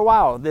going on for a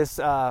while. This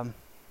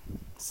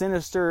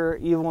sinister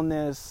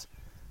evilness,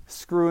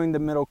 screwing the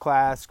middle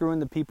class, screwing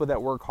the people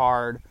that work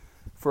hard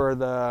for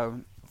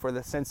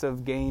the sense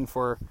of gain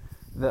for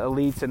the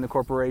elites and the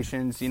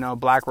corporations. You know,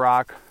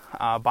 BlackRock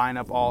buying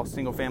up all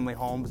single family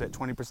homes at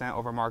 20%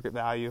 over market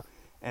value,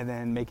 and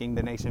then making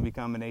the nation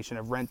become a nation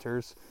of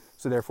renters.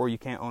 So therefore you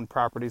can't own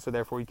property. So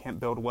therefore you can't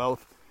build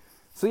wealth.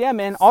 So yeah,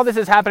 man, all this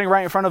is happening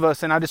right in front of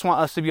us, and I just want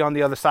us to be on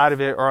the other side of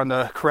it, or on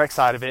the correct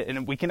side of it,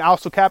 and we can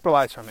also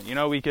capitalize from it. You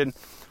know, we can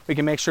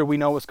make sure we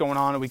know what's going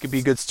on, and we can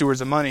be good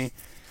stewards of money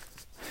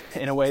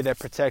in a way that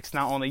protects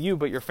not only you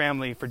but your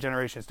family for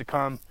generations to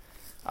come.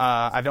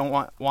 I don't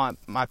want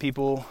my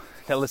people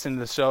that listen to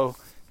the show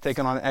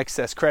taking on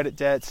excess credit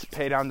debts,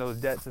 pay down those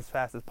debts as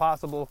fast as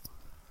possible.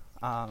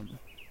 So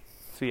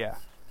yeah.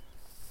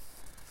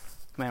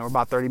 Man, we're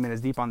about 30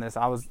 minutes deep on this.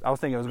 I was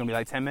thinking it was going to be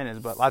like 10 minutes,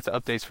 but lots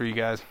of updates for you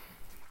guys.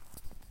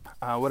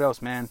 What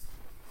else, man?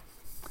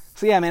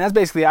 So yeah, man, that's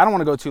basically, I don't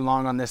want to go too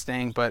long on this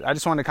thing, but I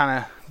just want to kind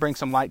of bring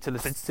some light to the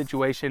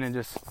situation and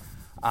just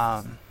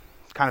kind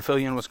of fill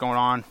you in what's going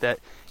on, that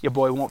your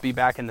boy won't be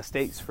back in the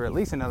States for at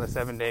least another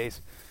 7 days.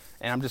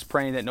 And I'm just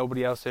praying that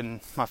nobody else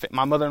in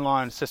my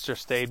mother-in-law and sister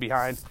stayed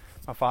behind.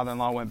 My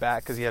father-in-law went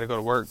back because he had to go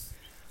to work.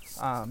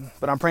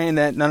 But I'm praying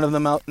that none of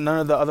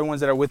the other ones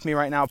that are with me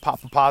right now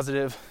pop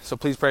positive. So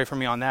please pray for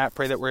me on that.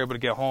 Pray that we're able to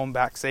get home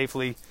back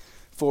safely,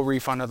 full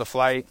refund of the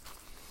flight.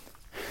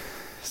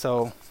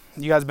 So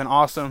you guys have been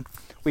awesome.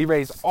 We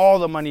raised all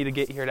the money to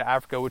get here to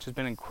Africa, which has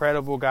been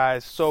incredible,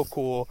 guys. So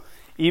cool.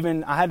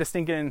 Even I had to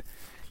think in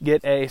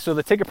get so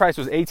the ticket price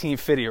was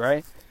 $18.50,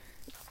 right?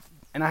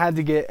 And I had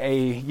to get a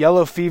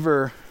yellow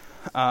fever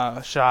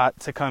shot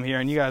to come here.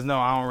 And you guys know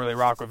I don't really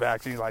rock with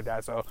vaccines like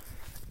that. So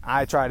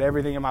I tried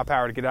everything in my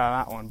power to get out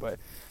of that one. But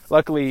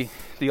luckily,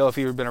 the yellow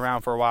fever has been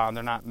around for a while, and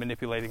they're not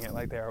manipulating it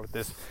like they are with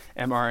this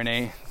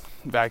mRNA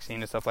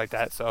vaccine and stuff like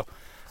that. So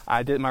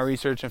I did my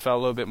research and felt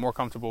a little bit more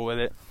comfortable with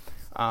it.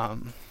 I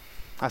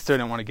still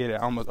didn't want to get it.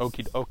 I almost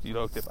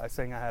okey-doked it by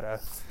saying I had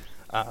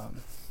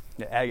an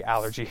egg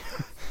allergy.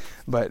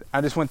 But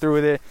I just went through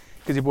with it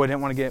because your boy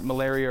didn't want to get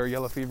malaria or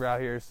yellow fever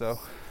out here. So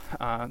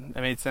it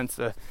made sense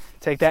to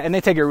take that. And they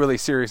take it really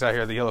serious out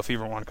here, the yellow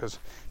fever one, because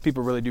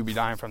people really do be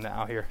dying from that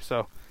out here.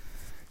 So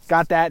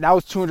got that. That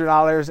was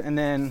 $200. And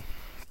then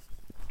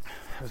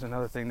there was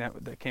another thing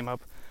that came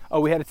up. Oh,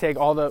 we had to pay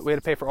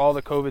for all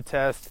the COVID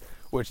tests,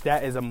 which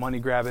that is a money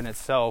grab in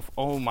itself.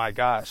 Oh my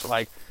gosh.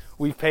 Like,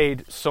 we've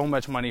paid so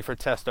much money for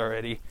tests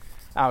already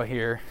out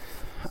here.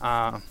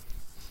 And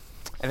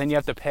then you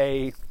have to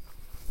pay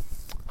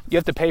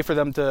for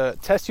them to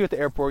test you at the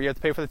airport. You have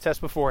to pay for the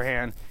test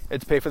beforehand. You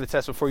have to pay for the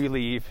test before you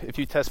leave. If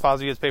you test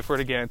positive, you have to pay for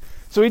it again.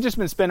 So we've just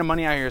been spending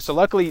money out here. So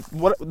luckily,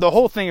 what the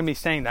whole thing of me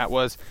saying that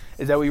is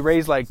that we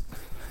raised like,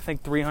 I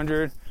think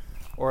 $300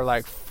 or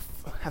like,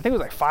 I think it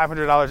was like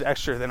 $500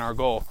 extra than our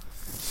goal.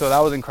 So that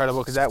was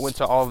incredible because that went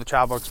to all of the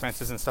travel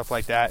expenses and stuff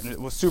like that. And it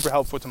was super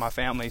helpful to my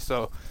family.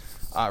 So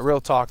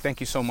real talk, thank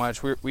you so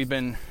much. We've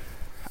been,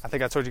 I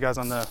think I told you guys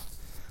on the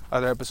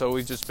other episode,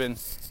 we've just been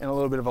in a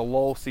little bit of a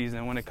lull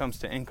season when it comes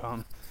to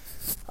income.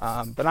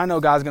 But I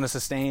know God's going to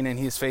sustain, and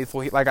He's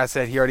faithful. Like I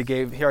said, He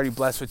already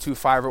blessed with 2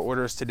 Fiverr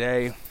orders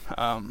today.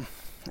 And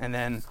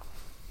then,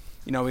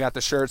 we got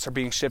the shirts are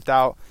being shipped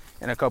out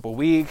in a couple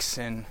weeks,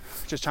 and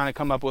just trying to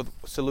come up with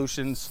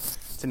solutions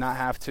to not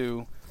have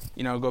to,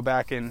 go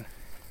back and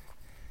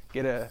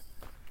get a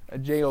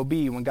job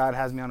when God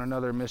has me on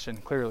another mission,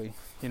 clearly,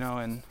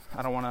 and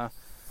I don't want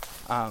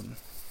to,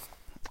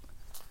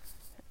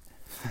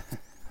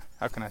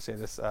 how can I say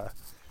this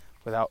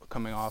without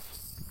coming off?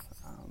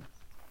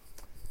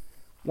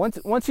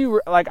 Once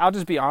you, I'll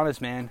just be honest,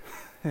 man.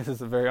 This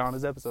is a very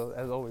honest episode,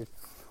 as always.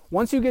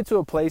 Once you get to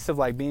a place of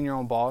being your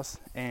own boss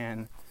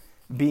and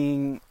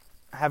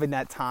having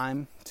that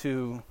time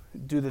to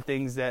do the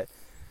things that,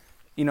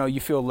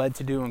 you feel led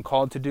to do and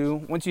called to do,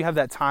 once you have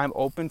that time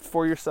open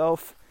for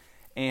yourself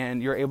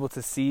and you're able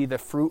to see the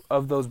fruit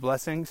of those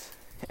blessings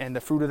and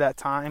the fruit of that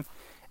time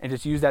and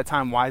just use that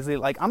time wisely.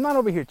 I'm not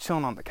over here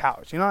chilling on the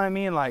couch. You know what I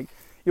mean?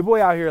 Your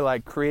boy out here,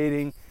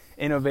 creating,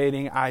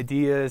 innovating,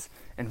 ideas,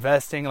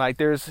 investing.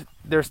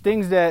 There's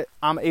things that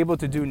I'm able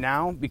to do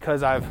now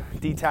because I've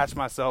detached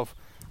myself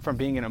from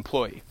being an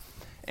employee.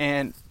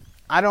 And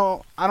I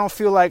don't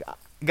feel like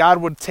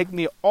God would take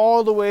me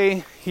all the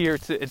way here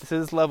to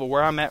this level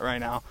where I'm at right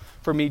now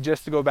for me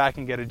just to go back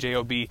and get a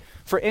job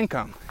for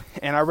income.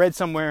 And I read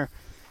somewhere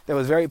that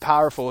was very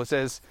powerful. It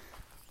says,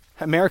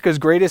 America's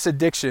greatest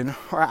addiction,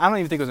 or I don't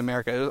even think it was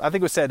America. I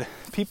think it said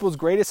people's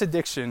greatest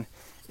addiction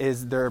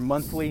is their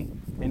monthly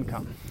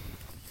income.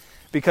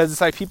 Because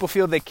it's people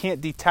feel they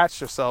can't detach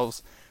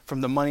themselves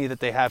from the money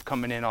that they have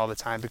coming in all the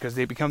time because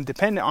they become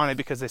dependent on it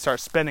because they start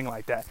spending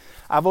like that.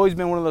 I've always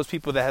been one of those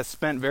people that has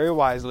spent very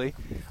wisely.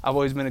 I've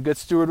always been a good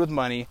steward with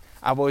money.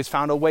 I've always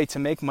found a way to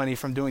make money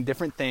from doing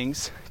different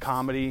things: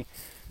 comedy,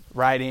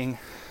 writing,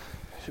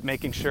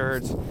 making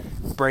shirts,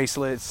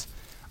 bracelets.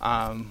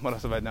 What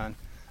else have I done?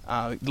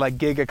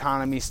 Gig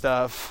economy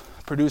stuff,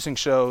 producing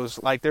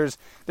shows. Like there's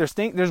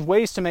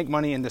ways to make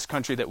money in this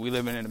country that we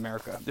live in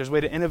America. There's a way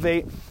to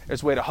innovate.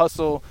 There's a way to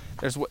hustle.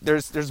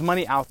 There's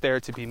money out there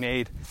to be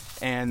made,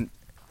 and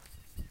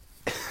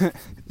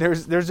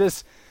there's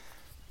just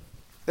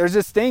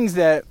things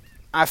that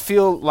I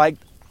feel like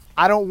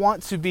I don't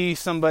want to be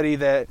somebody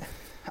that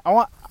I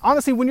want.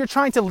 Honestly, when you're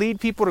trying to lead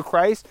people to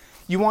Christ,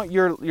 you want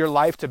your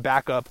life to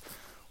back up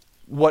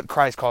what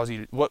Christ calls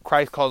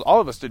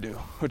all of us to do,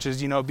 which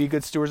is, be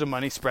good stewards of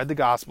money, spread the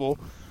gospel,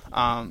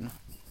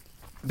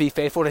 be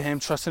faithful to Him,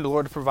 trust in the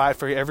Lord to provide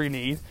for every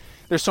need.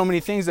 There's so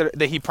many things that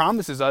He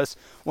promises us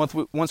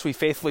once we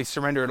faithfully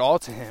surrender it all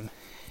to Him.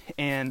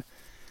 And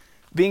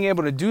being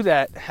able to do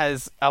that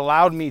has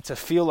allowed me to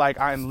feel like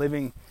I'm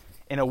living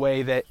in a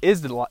way that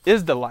is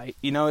the light.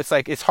 It's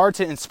like, it's hard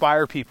to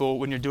inspire people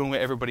when you're doing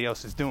what everybody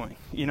else is doing,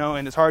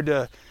 and it's hard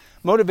to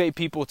motivate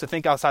people to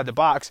think outside the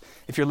box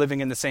if you're living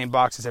in the same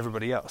box as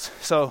everybody else.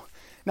 So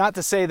not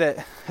to say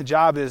that a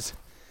job is,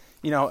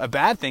 a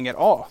bad thing at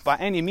all by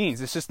any means.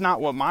 It's just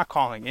not what my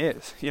calling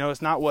is. I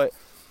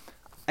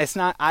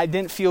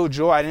didn't feel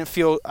joy. I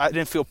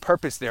didn't feel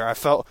purpose there. I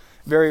felt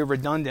very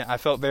redundant. I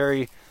felt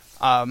very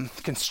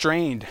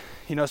constrained,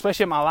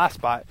 especially at my last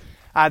spot.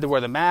 I had to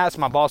wear the mask.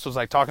 My boss was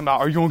like talking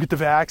about, are you going to get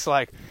the vax?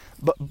 Like,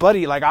 but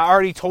buddy, like I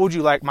already told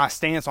you like my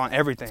stance on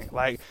everything.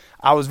 Like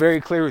I was very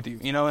clear with you,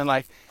 and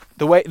like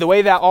the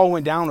way that all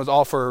went down was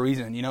all for a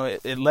reason.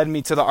 It led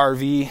me to the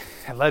RV.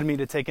 It led me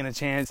to taking a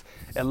chance.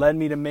 It led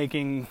me to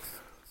making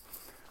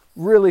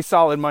really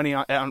solid money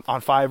on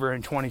Fiverr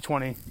in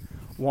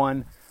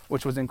 2021,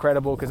 which was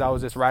incredible because I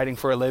was just writing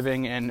for a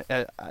living, and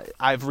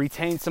I've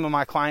retained some of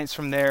my clients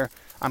from there.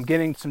 I'm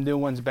getting some new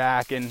ones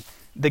back, and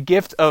the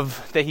gift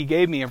that He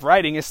gave me of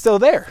writing is still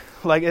there.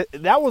 Like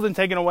that wasn't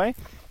taken away.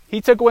 He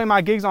took away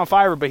my gigs on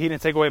Fiverr, but He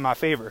didn't take away my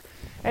favor.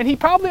 And He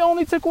probably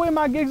only took away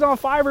my gigs on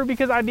Fiverr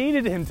because I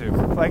needed Him to.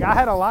 Like I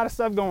had a lot of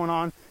stuff going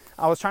on.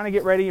 I was trying to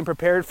get ready and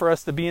prepared for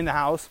us to be in the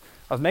house.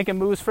 I was making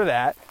moves for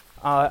that.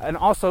 And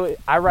also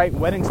I write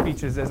wedding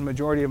speeches as a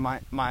majority of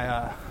my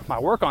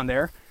work on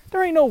there.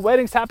 There ain't no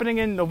weddings happening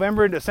in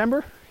November and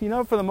December,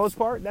 for the most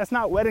part. That's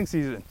not wedding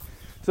season.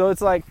 So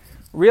it's like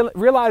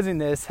realizing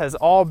this has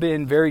all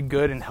been very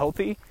good and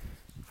healthy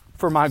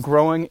for my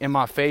growing in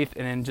my faith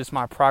and in just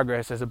my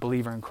progress as a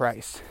believer in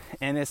Christ.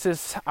 And it's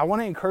just, I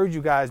want to encourage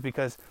you guys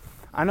because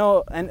I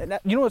know, and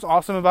what's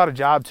awesome about a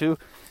job too?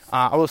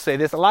 I will say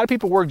this, a lot of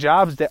people work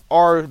jobs that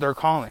are their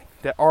calling,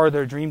 that are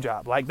their dream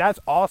job. Like that's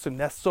awesome.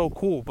 That's so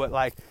cool. But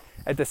like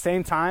at the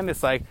same time,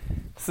 it's like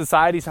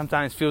society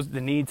sometimes feels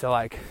the need to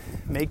like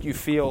make you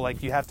feel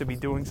like you have to be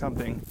doing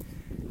something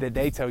that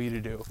they tell you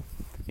to do,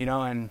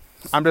 and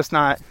I'm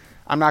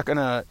not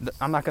gonna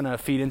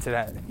feed into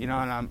that, and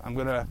I'm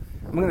gonna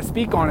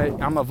speak on it.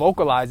 I'm gonna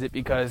vocalize it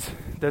because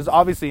there's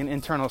obviously an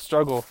internal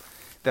struggle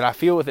that I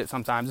feel with it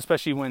sometimes,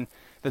 especially when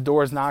the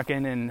door's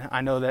knocking and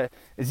I know that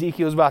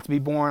Ezekiel's about to be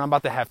born. I'm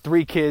about to have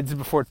 3 kids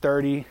before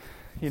 30.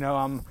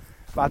 I'm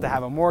about to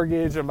have a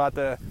mortgage. I'm about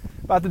to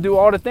do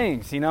all the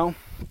things, and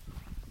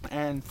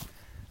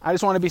I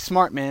just want to be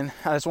smart, man.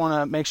 I just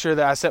want to make sure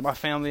that I set my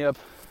family up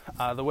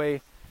the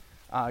way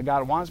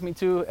God wants me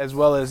to, as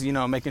well as,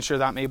 making sure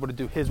that I'm able to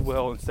do His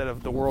will instead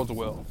of the world's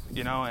will,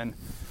 and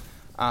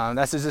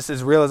that's just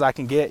as real as I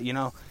can get,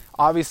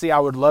 Obviously, I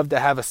would love to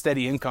have a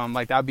steady income.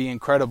 Like, that'd be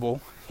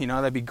incredible.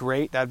 That'd be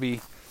great. That'd be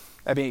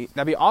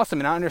awesome.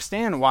 And I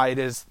understand why it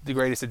is the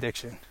greatest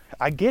addiction.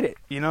 I get it.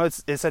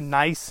 It's a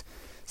nice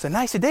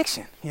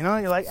addiction.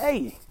 You're like,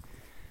 hey,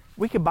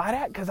 we could buy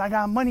that because I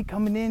got money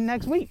coming in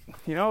next week.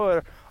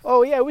 Or,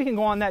 oh yeah, we can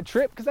go on that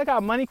trip because I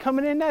got money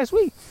coming in next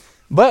week.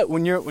 But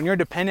when you're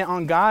dependent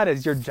on God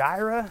as your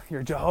Jireh,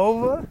 your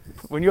Jehovah,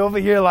 when you're over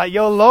here like,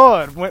 yo,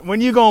 Lord,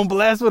 when you gonna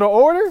bless with an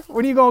order?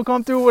 When you gonna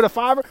come through with a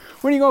Fiverr?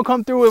 When you gonna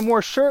come through with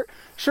more shirt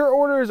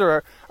orders?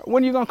 Or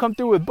when you gonna come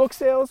through with book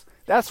sales?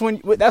 That's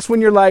when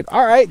you're like,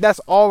 all right, that's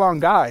all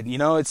on God.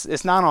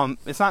 It's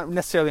not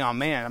necessarily on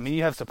man. I mean,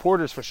 you have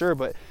supporters for sure,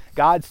 but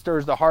God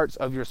stirs the hearts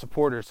of your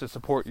supporters to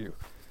support you.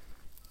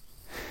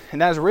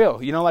 And that's real.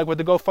 Like with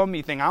the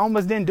GoFundMe thing, I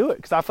almost didn't do it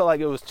because I felt like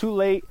it was too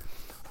late.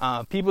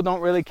 People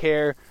don't really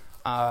care.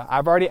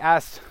 I've already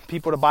asked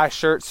people to buy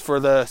shirts for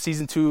the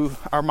season 2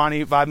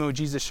 Armani Vibing with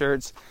Jesus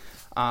shirts.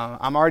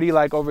 I'm already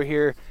like over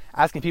here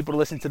asking people to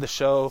listen to the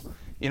show.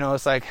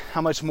 It's like, how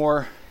much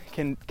more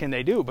can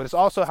they do? But it's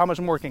also how much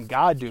more can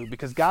God do?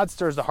 Because God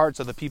stirs the hearts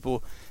of the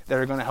people that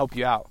are going to help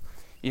you out.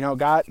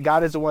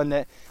 God is the one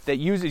that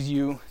uses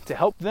you to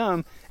help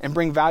them and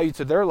bring value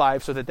to their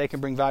life so that they can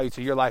bring value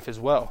to your life as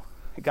well.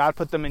 God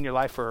put them in your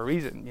life for a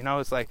reason.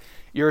 It's like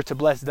you're to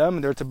bless them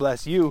and they're to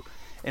bless you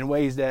in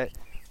ways that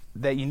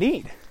you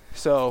need.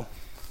 So,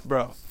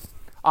 bro,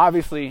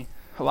 obviously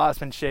a lot's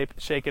been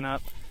shaken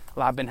up. A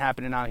lot been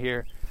happening out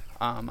here.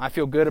 I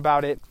feel good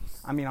about it.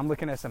 I mean, I'm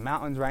looking at some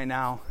mountains right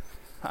now.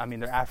 I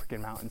mean, they're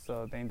African mountains,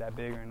 so they ain't that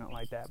big or nothing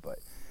like that. But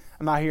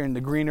I'm out here in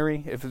the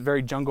greenery. It's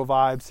very jungle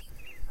vibes.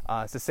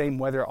 It's the same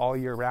weather all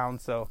year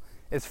round. So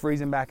it's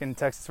freezing back in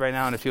Texas right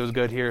now, and it feels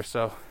good here.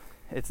 So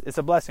it's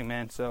a blessing,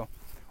 man. So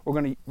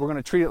we're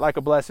gonna treat it like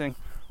a blessing.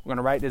 We're going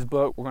to write this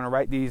book. We're going to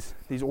write these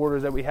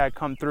orders that we had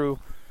come through.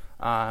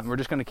 We're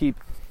just going to keep,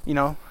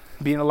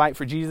 being a light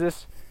for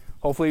Jesus.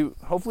 Hopefully,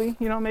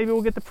 maybe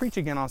we'll get to preach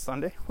again on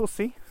Sunday. We'll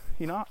see.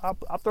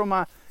 I'll throw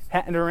my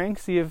hat in the ring,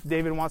 see if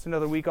David wants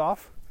another week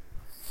off,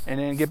 and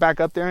then get back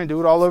up there and do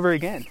it all over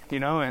again,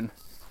 and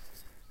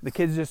the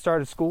kids just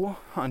started school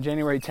on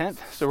January 10th,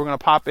 so we're going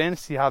to pop in,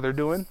 see how they're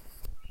doing.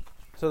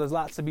 So there's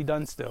lots to be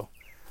done still.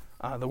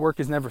 The work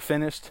is never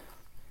finished,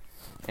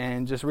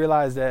 and just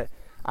realize that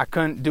I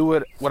couldn't do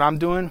what I'm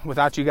doing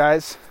without you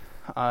guys.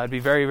 It'd be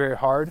very, very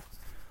hard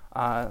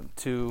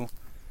to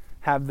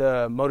have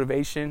the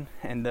motivation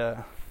and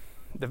the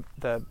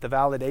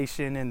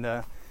validation and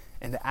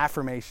the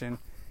affirmation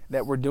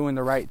that we're doing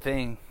the right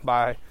thing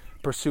by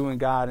pursuing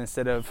God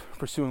instead of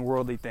pursuing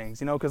worldly things,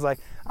 because like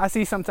I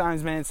see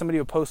sometimes, man, somebody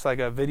will post like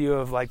a video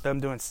of like them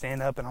doing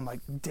stand up, and I'm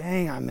like,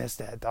 dang, I miss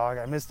that, dog.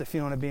 I miss the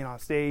feeling of being on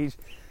stage,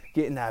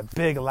 getting that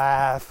big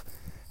laugh,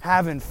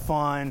 having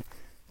fun,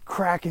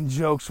 cracking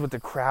jokes with the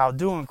crowd,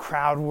 doing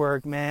crowd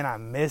work, man. I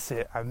miss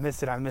it.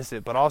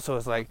 But also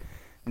it's like,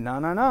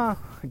 no.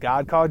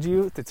 God called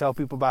you to tell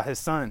people about his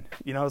son.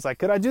 It's like,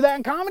 could I do that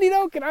in comedy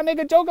though? Can I make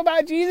a joke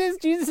about Jesus?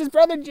 Jesus'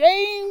 brother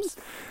James?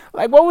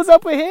 Like, what was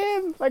up with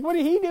him? Like, what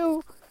did he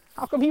do?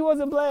 How come he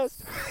wasn't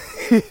blessed?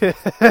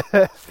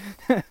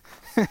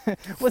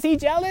 Was he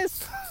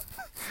jealous?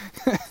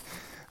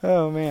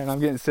 Oh man, I'm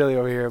getting silly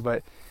over here.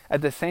 But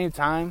at the same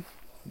time,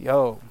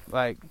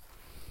 like,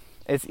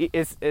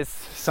 it's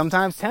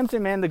sometimes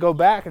tempting, man, to go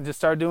back and just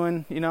start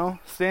doing,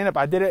 stand up.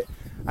 I did it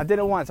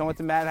once. I went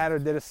to Mad Hatter,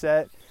 did a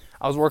set.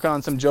 I was working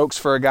on some jokes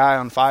for a guy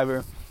on Fiverr,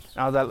 and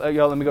I was like,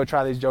 let me go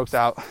try these jokes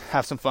out,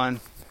 have some fun,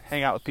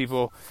 hang out with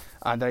people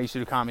that I used to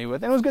do comedy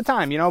with. And it was a good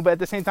time, but at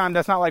the same time,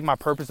 that's not like my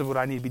purpose of what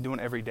I need to be doing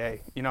every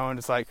day, and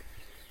it's like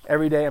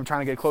every day I'm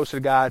trying to get closer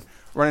to God,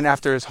 running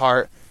after his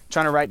heart,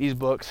 trying to write these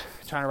books,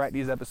 trying to write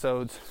these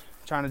episodes,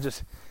 trying to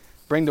just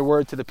bring the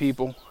word to the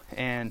people,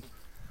 and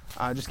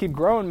just keep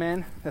growing,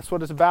 man. That's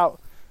what it's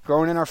about,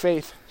 growing in our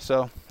faith.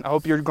 So I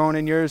hope you're growing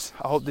in yours.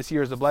 I hope this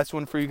year is a blessed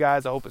one for you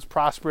guys. I hope it's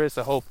prosperous.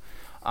 I hope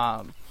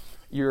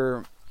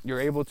you're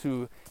able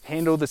to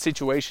handle the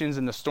situations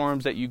and the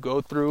storms that you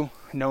go through,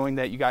 knowing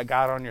that you got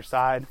God on your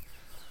side.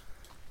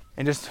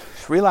 And just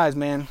realize,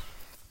 man,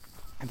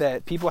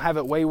 that people have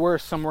it way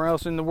worse somewhere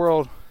else in the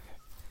world.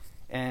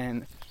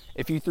 And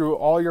if you threw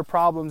all your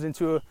problems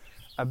into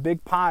a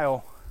big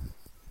pile,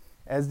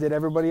 as did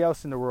everybody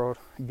else in the world,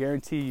 I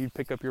guarantee you'd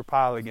pick up your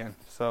pile again.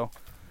 So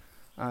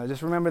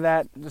just remember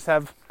that. Just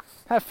have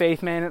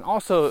faith, man. And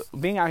also,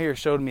 being out here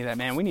showed me that,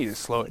 man, we need to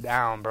slow it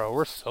down, bro.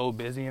 We're so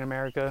busy in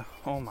America.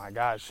 Oh my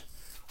gosh,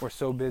 we're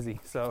so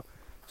busy. So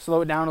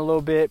slow it down a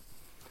little bit.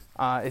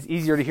 It's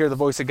easier to hear the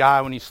voice of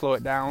God when you slow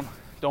it down.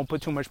 Don't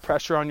put too much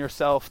pressure on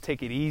yourself.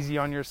 Take it easy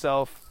on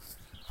yourself.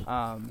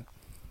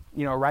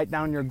 Write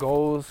down your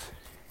goals.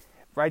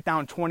 Write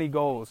down 20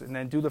 goals and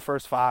then do the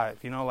first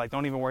 5.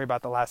 Don't even worry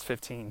about the last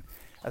 15.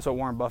 That's what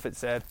Warren Buffett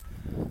said.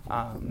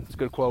 It's a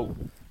good quote.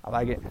 I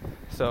like it.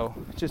 So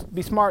just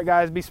be smart,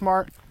 guys. Be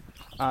smart.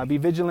 Be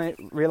vigilant.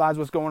 Realize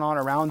what's going on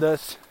around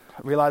us.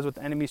 Realize what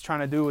the enemy's trying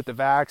to do with the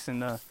vax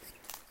and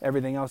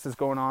everything else that's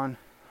going on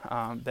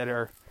that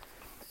are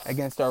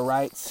against our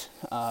rights.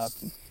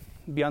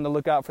 Be on the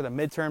lookout for the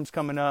midterms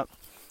coming up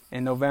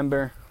in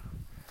November.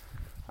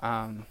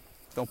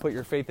 Don't put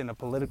your faith in a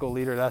political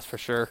leader, that's for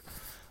sure.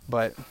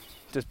 But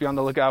just be on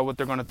the lookout what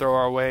they're going to throw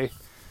our way.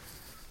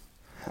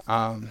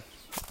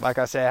 Like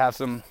I said,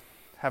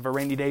 have a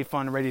rainy day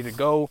fund ready to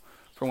go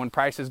for when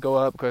prices go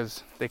up,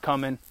 because they're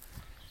coming,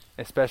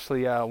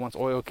 especially once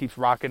oil keeps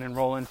rocking and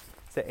rolling.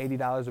 It's at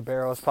 $80 a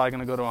barrel. It's probably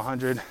going to go to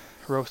 $100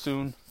 real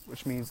soon,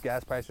 which means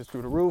gas prices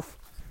through the roof,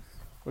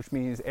 which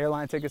means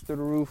airline tickets through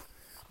the roof,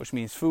 which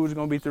means food's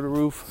going to be through the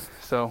roof.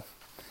 So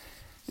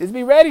just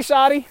be ready,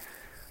 shawty.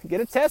 Get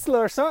a Tesla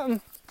or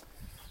something.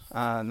 No,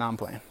 I'm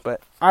playing.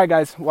 But all right,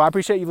 guys. Well, I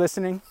appreciate you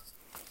listening.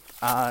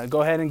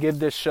 Go ahead and give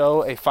this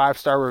show a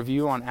 5-star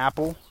review on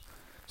Apple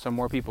so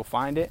more people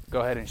find it.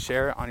 Go ahead and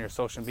share it on your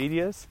social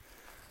medias.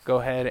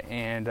 Go ahead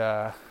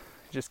and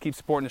just keep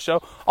supporting the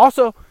show.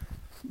 Also,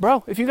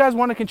 bro, if you guys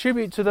want to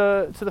contribute to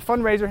the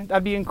fundraiser,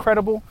 that'd be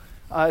incredible.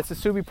 It's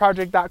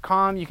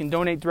thesubiproject.com. You can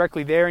donate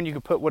directly there, and you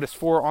can put what it's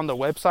for on the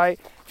website.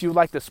 If you would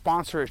like to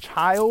sponsor a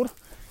child,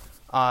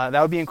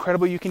 that would be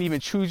incredible. You can even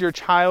choose your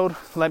child.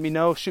 Let me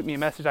know. Shoot me a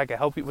message. I can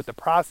help you with the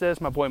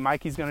process. My boy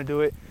Mikey's going to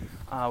do it,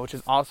 which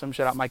is awesome.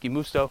 Shout out Mikey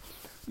Musto.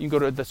 You can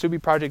go to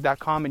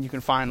thesubiproject.com and you can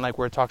find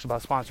where it talks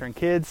about sponsoring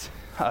kids.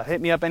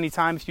 Hit me up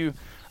anytime if you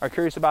are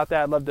curious about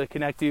that. I'd love to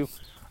connect you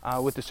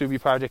with the Subi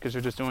Project, because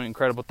they're just doing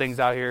incredible things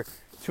out here.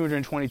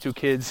 222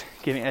 kids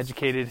getting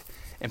educated,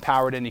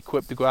 empowered, and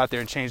equipped to go out there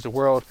and change the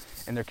world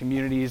and their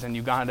communities and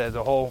Uganda as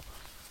a whole.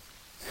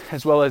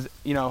 As well as,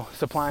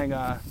 supplying,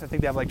 I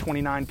think they have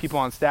 29 people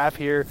on staff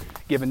here,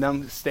 giving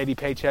them steady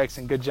paychecks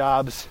and good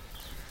jobs.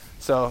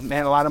 So,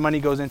 man, a lot of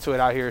money goes into it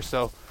out here.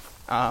 So,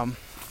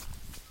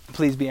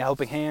 please be a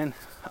helping hand.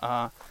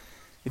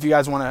 If you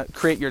guys want to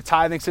create your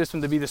tithing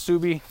system to be the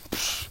Subi,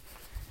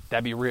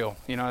 that'd be real.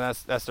 You know,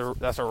 that's a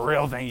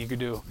real thing you could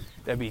do.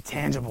 That'd be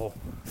tangible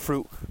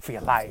fruit for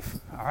your life.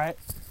 All right.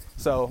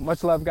 So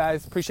much love,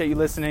 guys. Appreciate you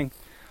listening.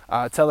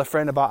 Tell a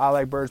friend about I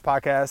Like Birds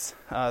podcast.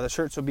 The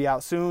shirts will be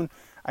out soon.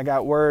 I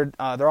got word.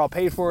 They're all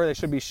paid for. They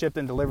should be shipped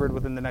and delivered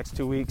within the next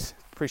 2 weeks.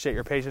 Appreciate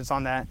your patience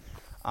on that.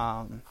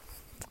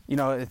 You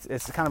know,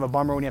 it's kind of a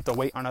bummer when you have to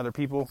wait on other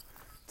people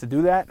to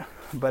do that.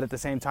 But at the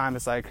same time,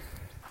 it's like,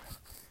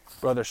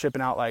 bro, they're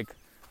shipping out like,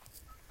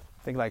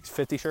 I think like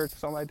 50 shirts or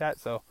something like that.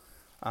 So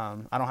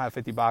I don't have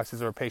 50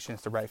 boxes or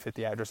patience to write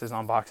 50 addresses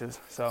on boxes.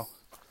 So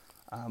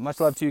much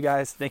love to you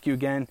guys. Thank you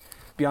again.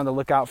 Be on the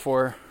lookout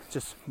for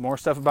just more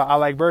stuff about I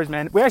Like Birds,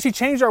 man. We actually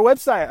changed our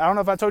website. I don't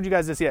know if I told you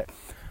guys this yet.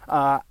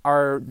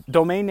 Our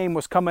domain name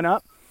was coming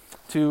up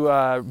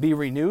to be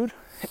renewed.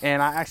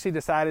 And I actually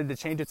decided to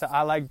change it to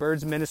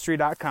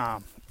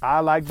ilikebirdsministry.com.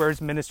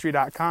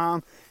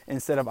 ilikebirdsministry.com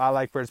instead of I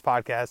Like Birds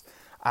podcast.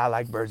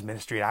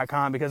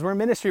 ilikebirdsministry.com, because we're a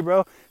ministry,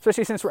 bro.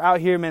 Especially since we're out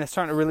here, man, it's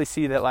starting to really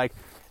see that, like,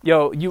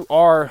 yo, you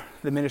are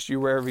the ministry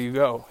wherever you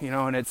go, you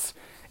know, and it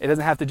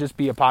doesn't have to just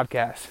be a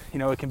podcast. You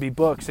know, it can be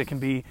books. It can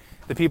be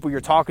the people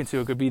you're talking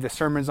to. It could be the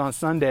sermons on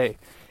Sunday.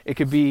 It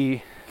could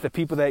be the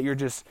people that you're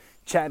just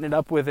chatting it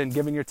up with and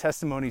giving your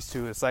testimonies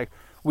to. It's like,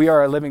 we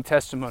are a living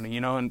testimony, you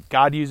know, and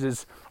God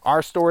uses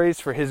our stories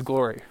for his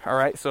glory. All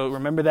right. So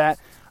remember that.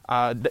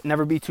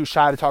 Never be too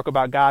shy to talk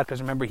about God,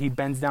 because remember, he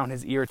bends down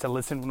his ear to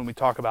listen when we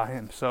talk about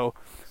him. So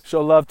show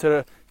love to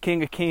the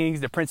King of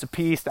Kings, the Prince of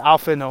Peace, the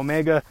Alpha and the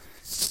Omega,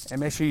 and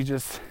make sure you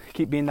just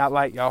keep being that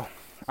light, y'all.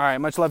 All right.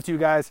 Much love to you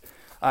guys.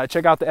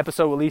 Check out the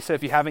episode with Lisa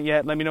if you haven't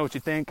yet. Let me know what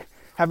you think.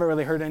 Haven't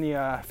really heard any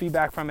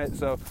feedback from it,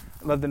 so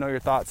I'd love to know your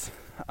thoughts,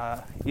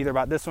 either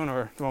about this one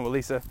or the one with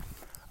Lisa.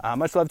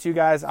 Much love to you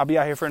guys. I'll be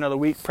out here for another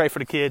week. Pray for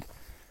the kid.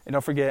 And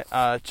don't forget,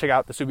 check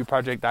out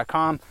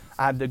thesubiproject.com.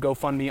 I have the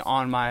GoFundMe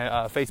on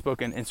my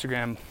Facebook and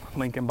Instagram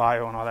link in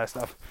bio and all that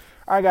stuff.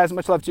 All right, guys.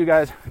 Much love to you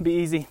guys. Be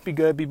easy. Be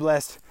good. Be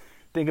blessed.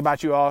 Think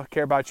about you all.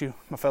 Care about you.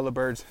 My fellow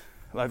birds.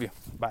 Love you.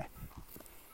 Bye.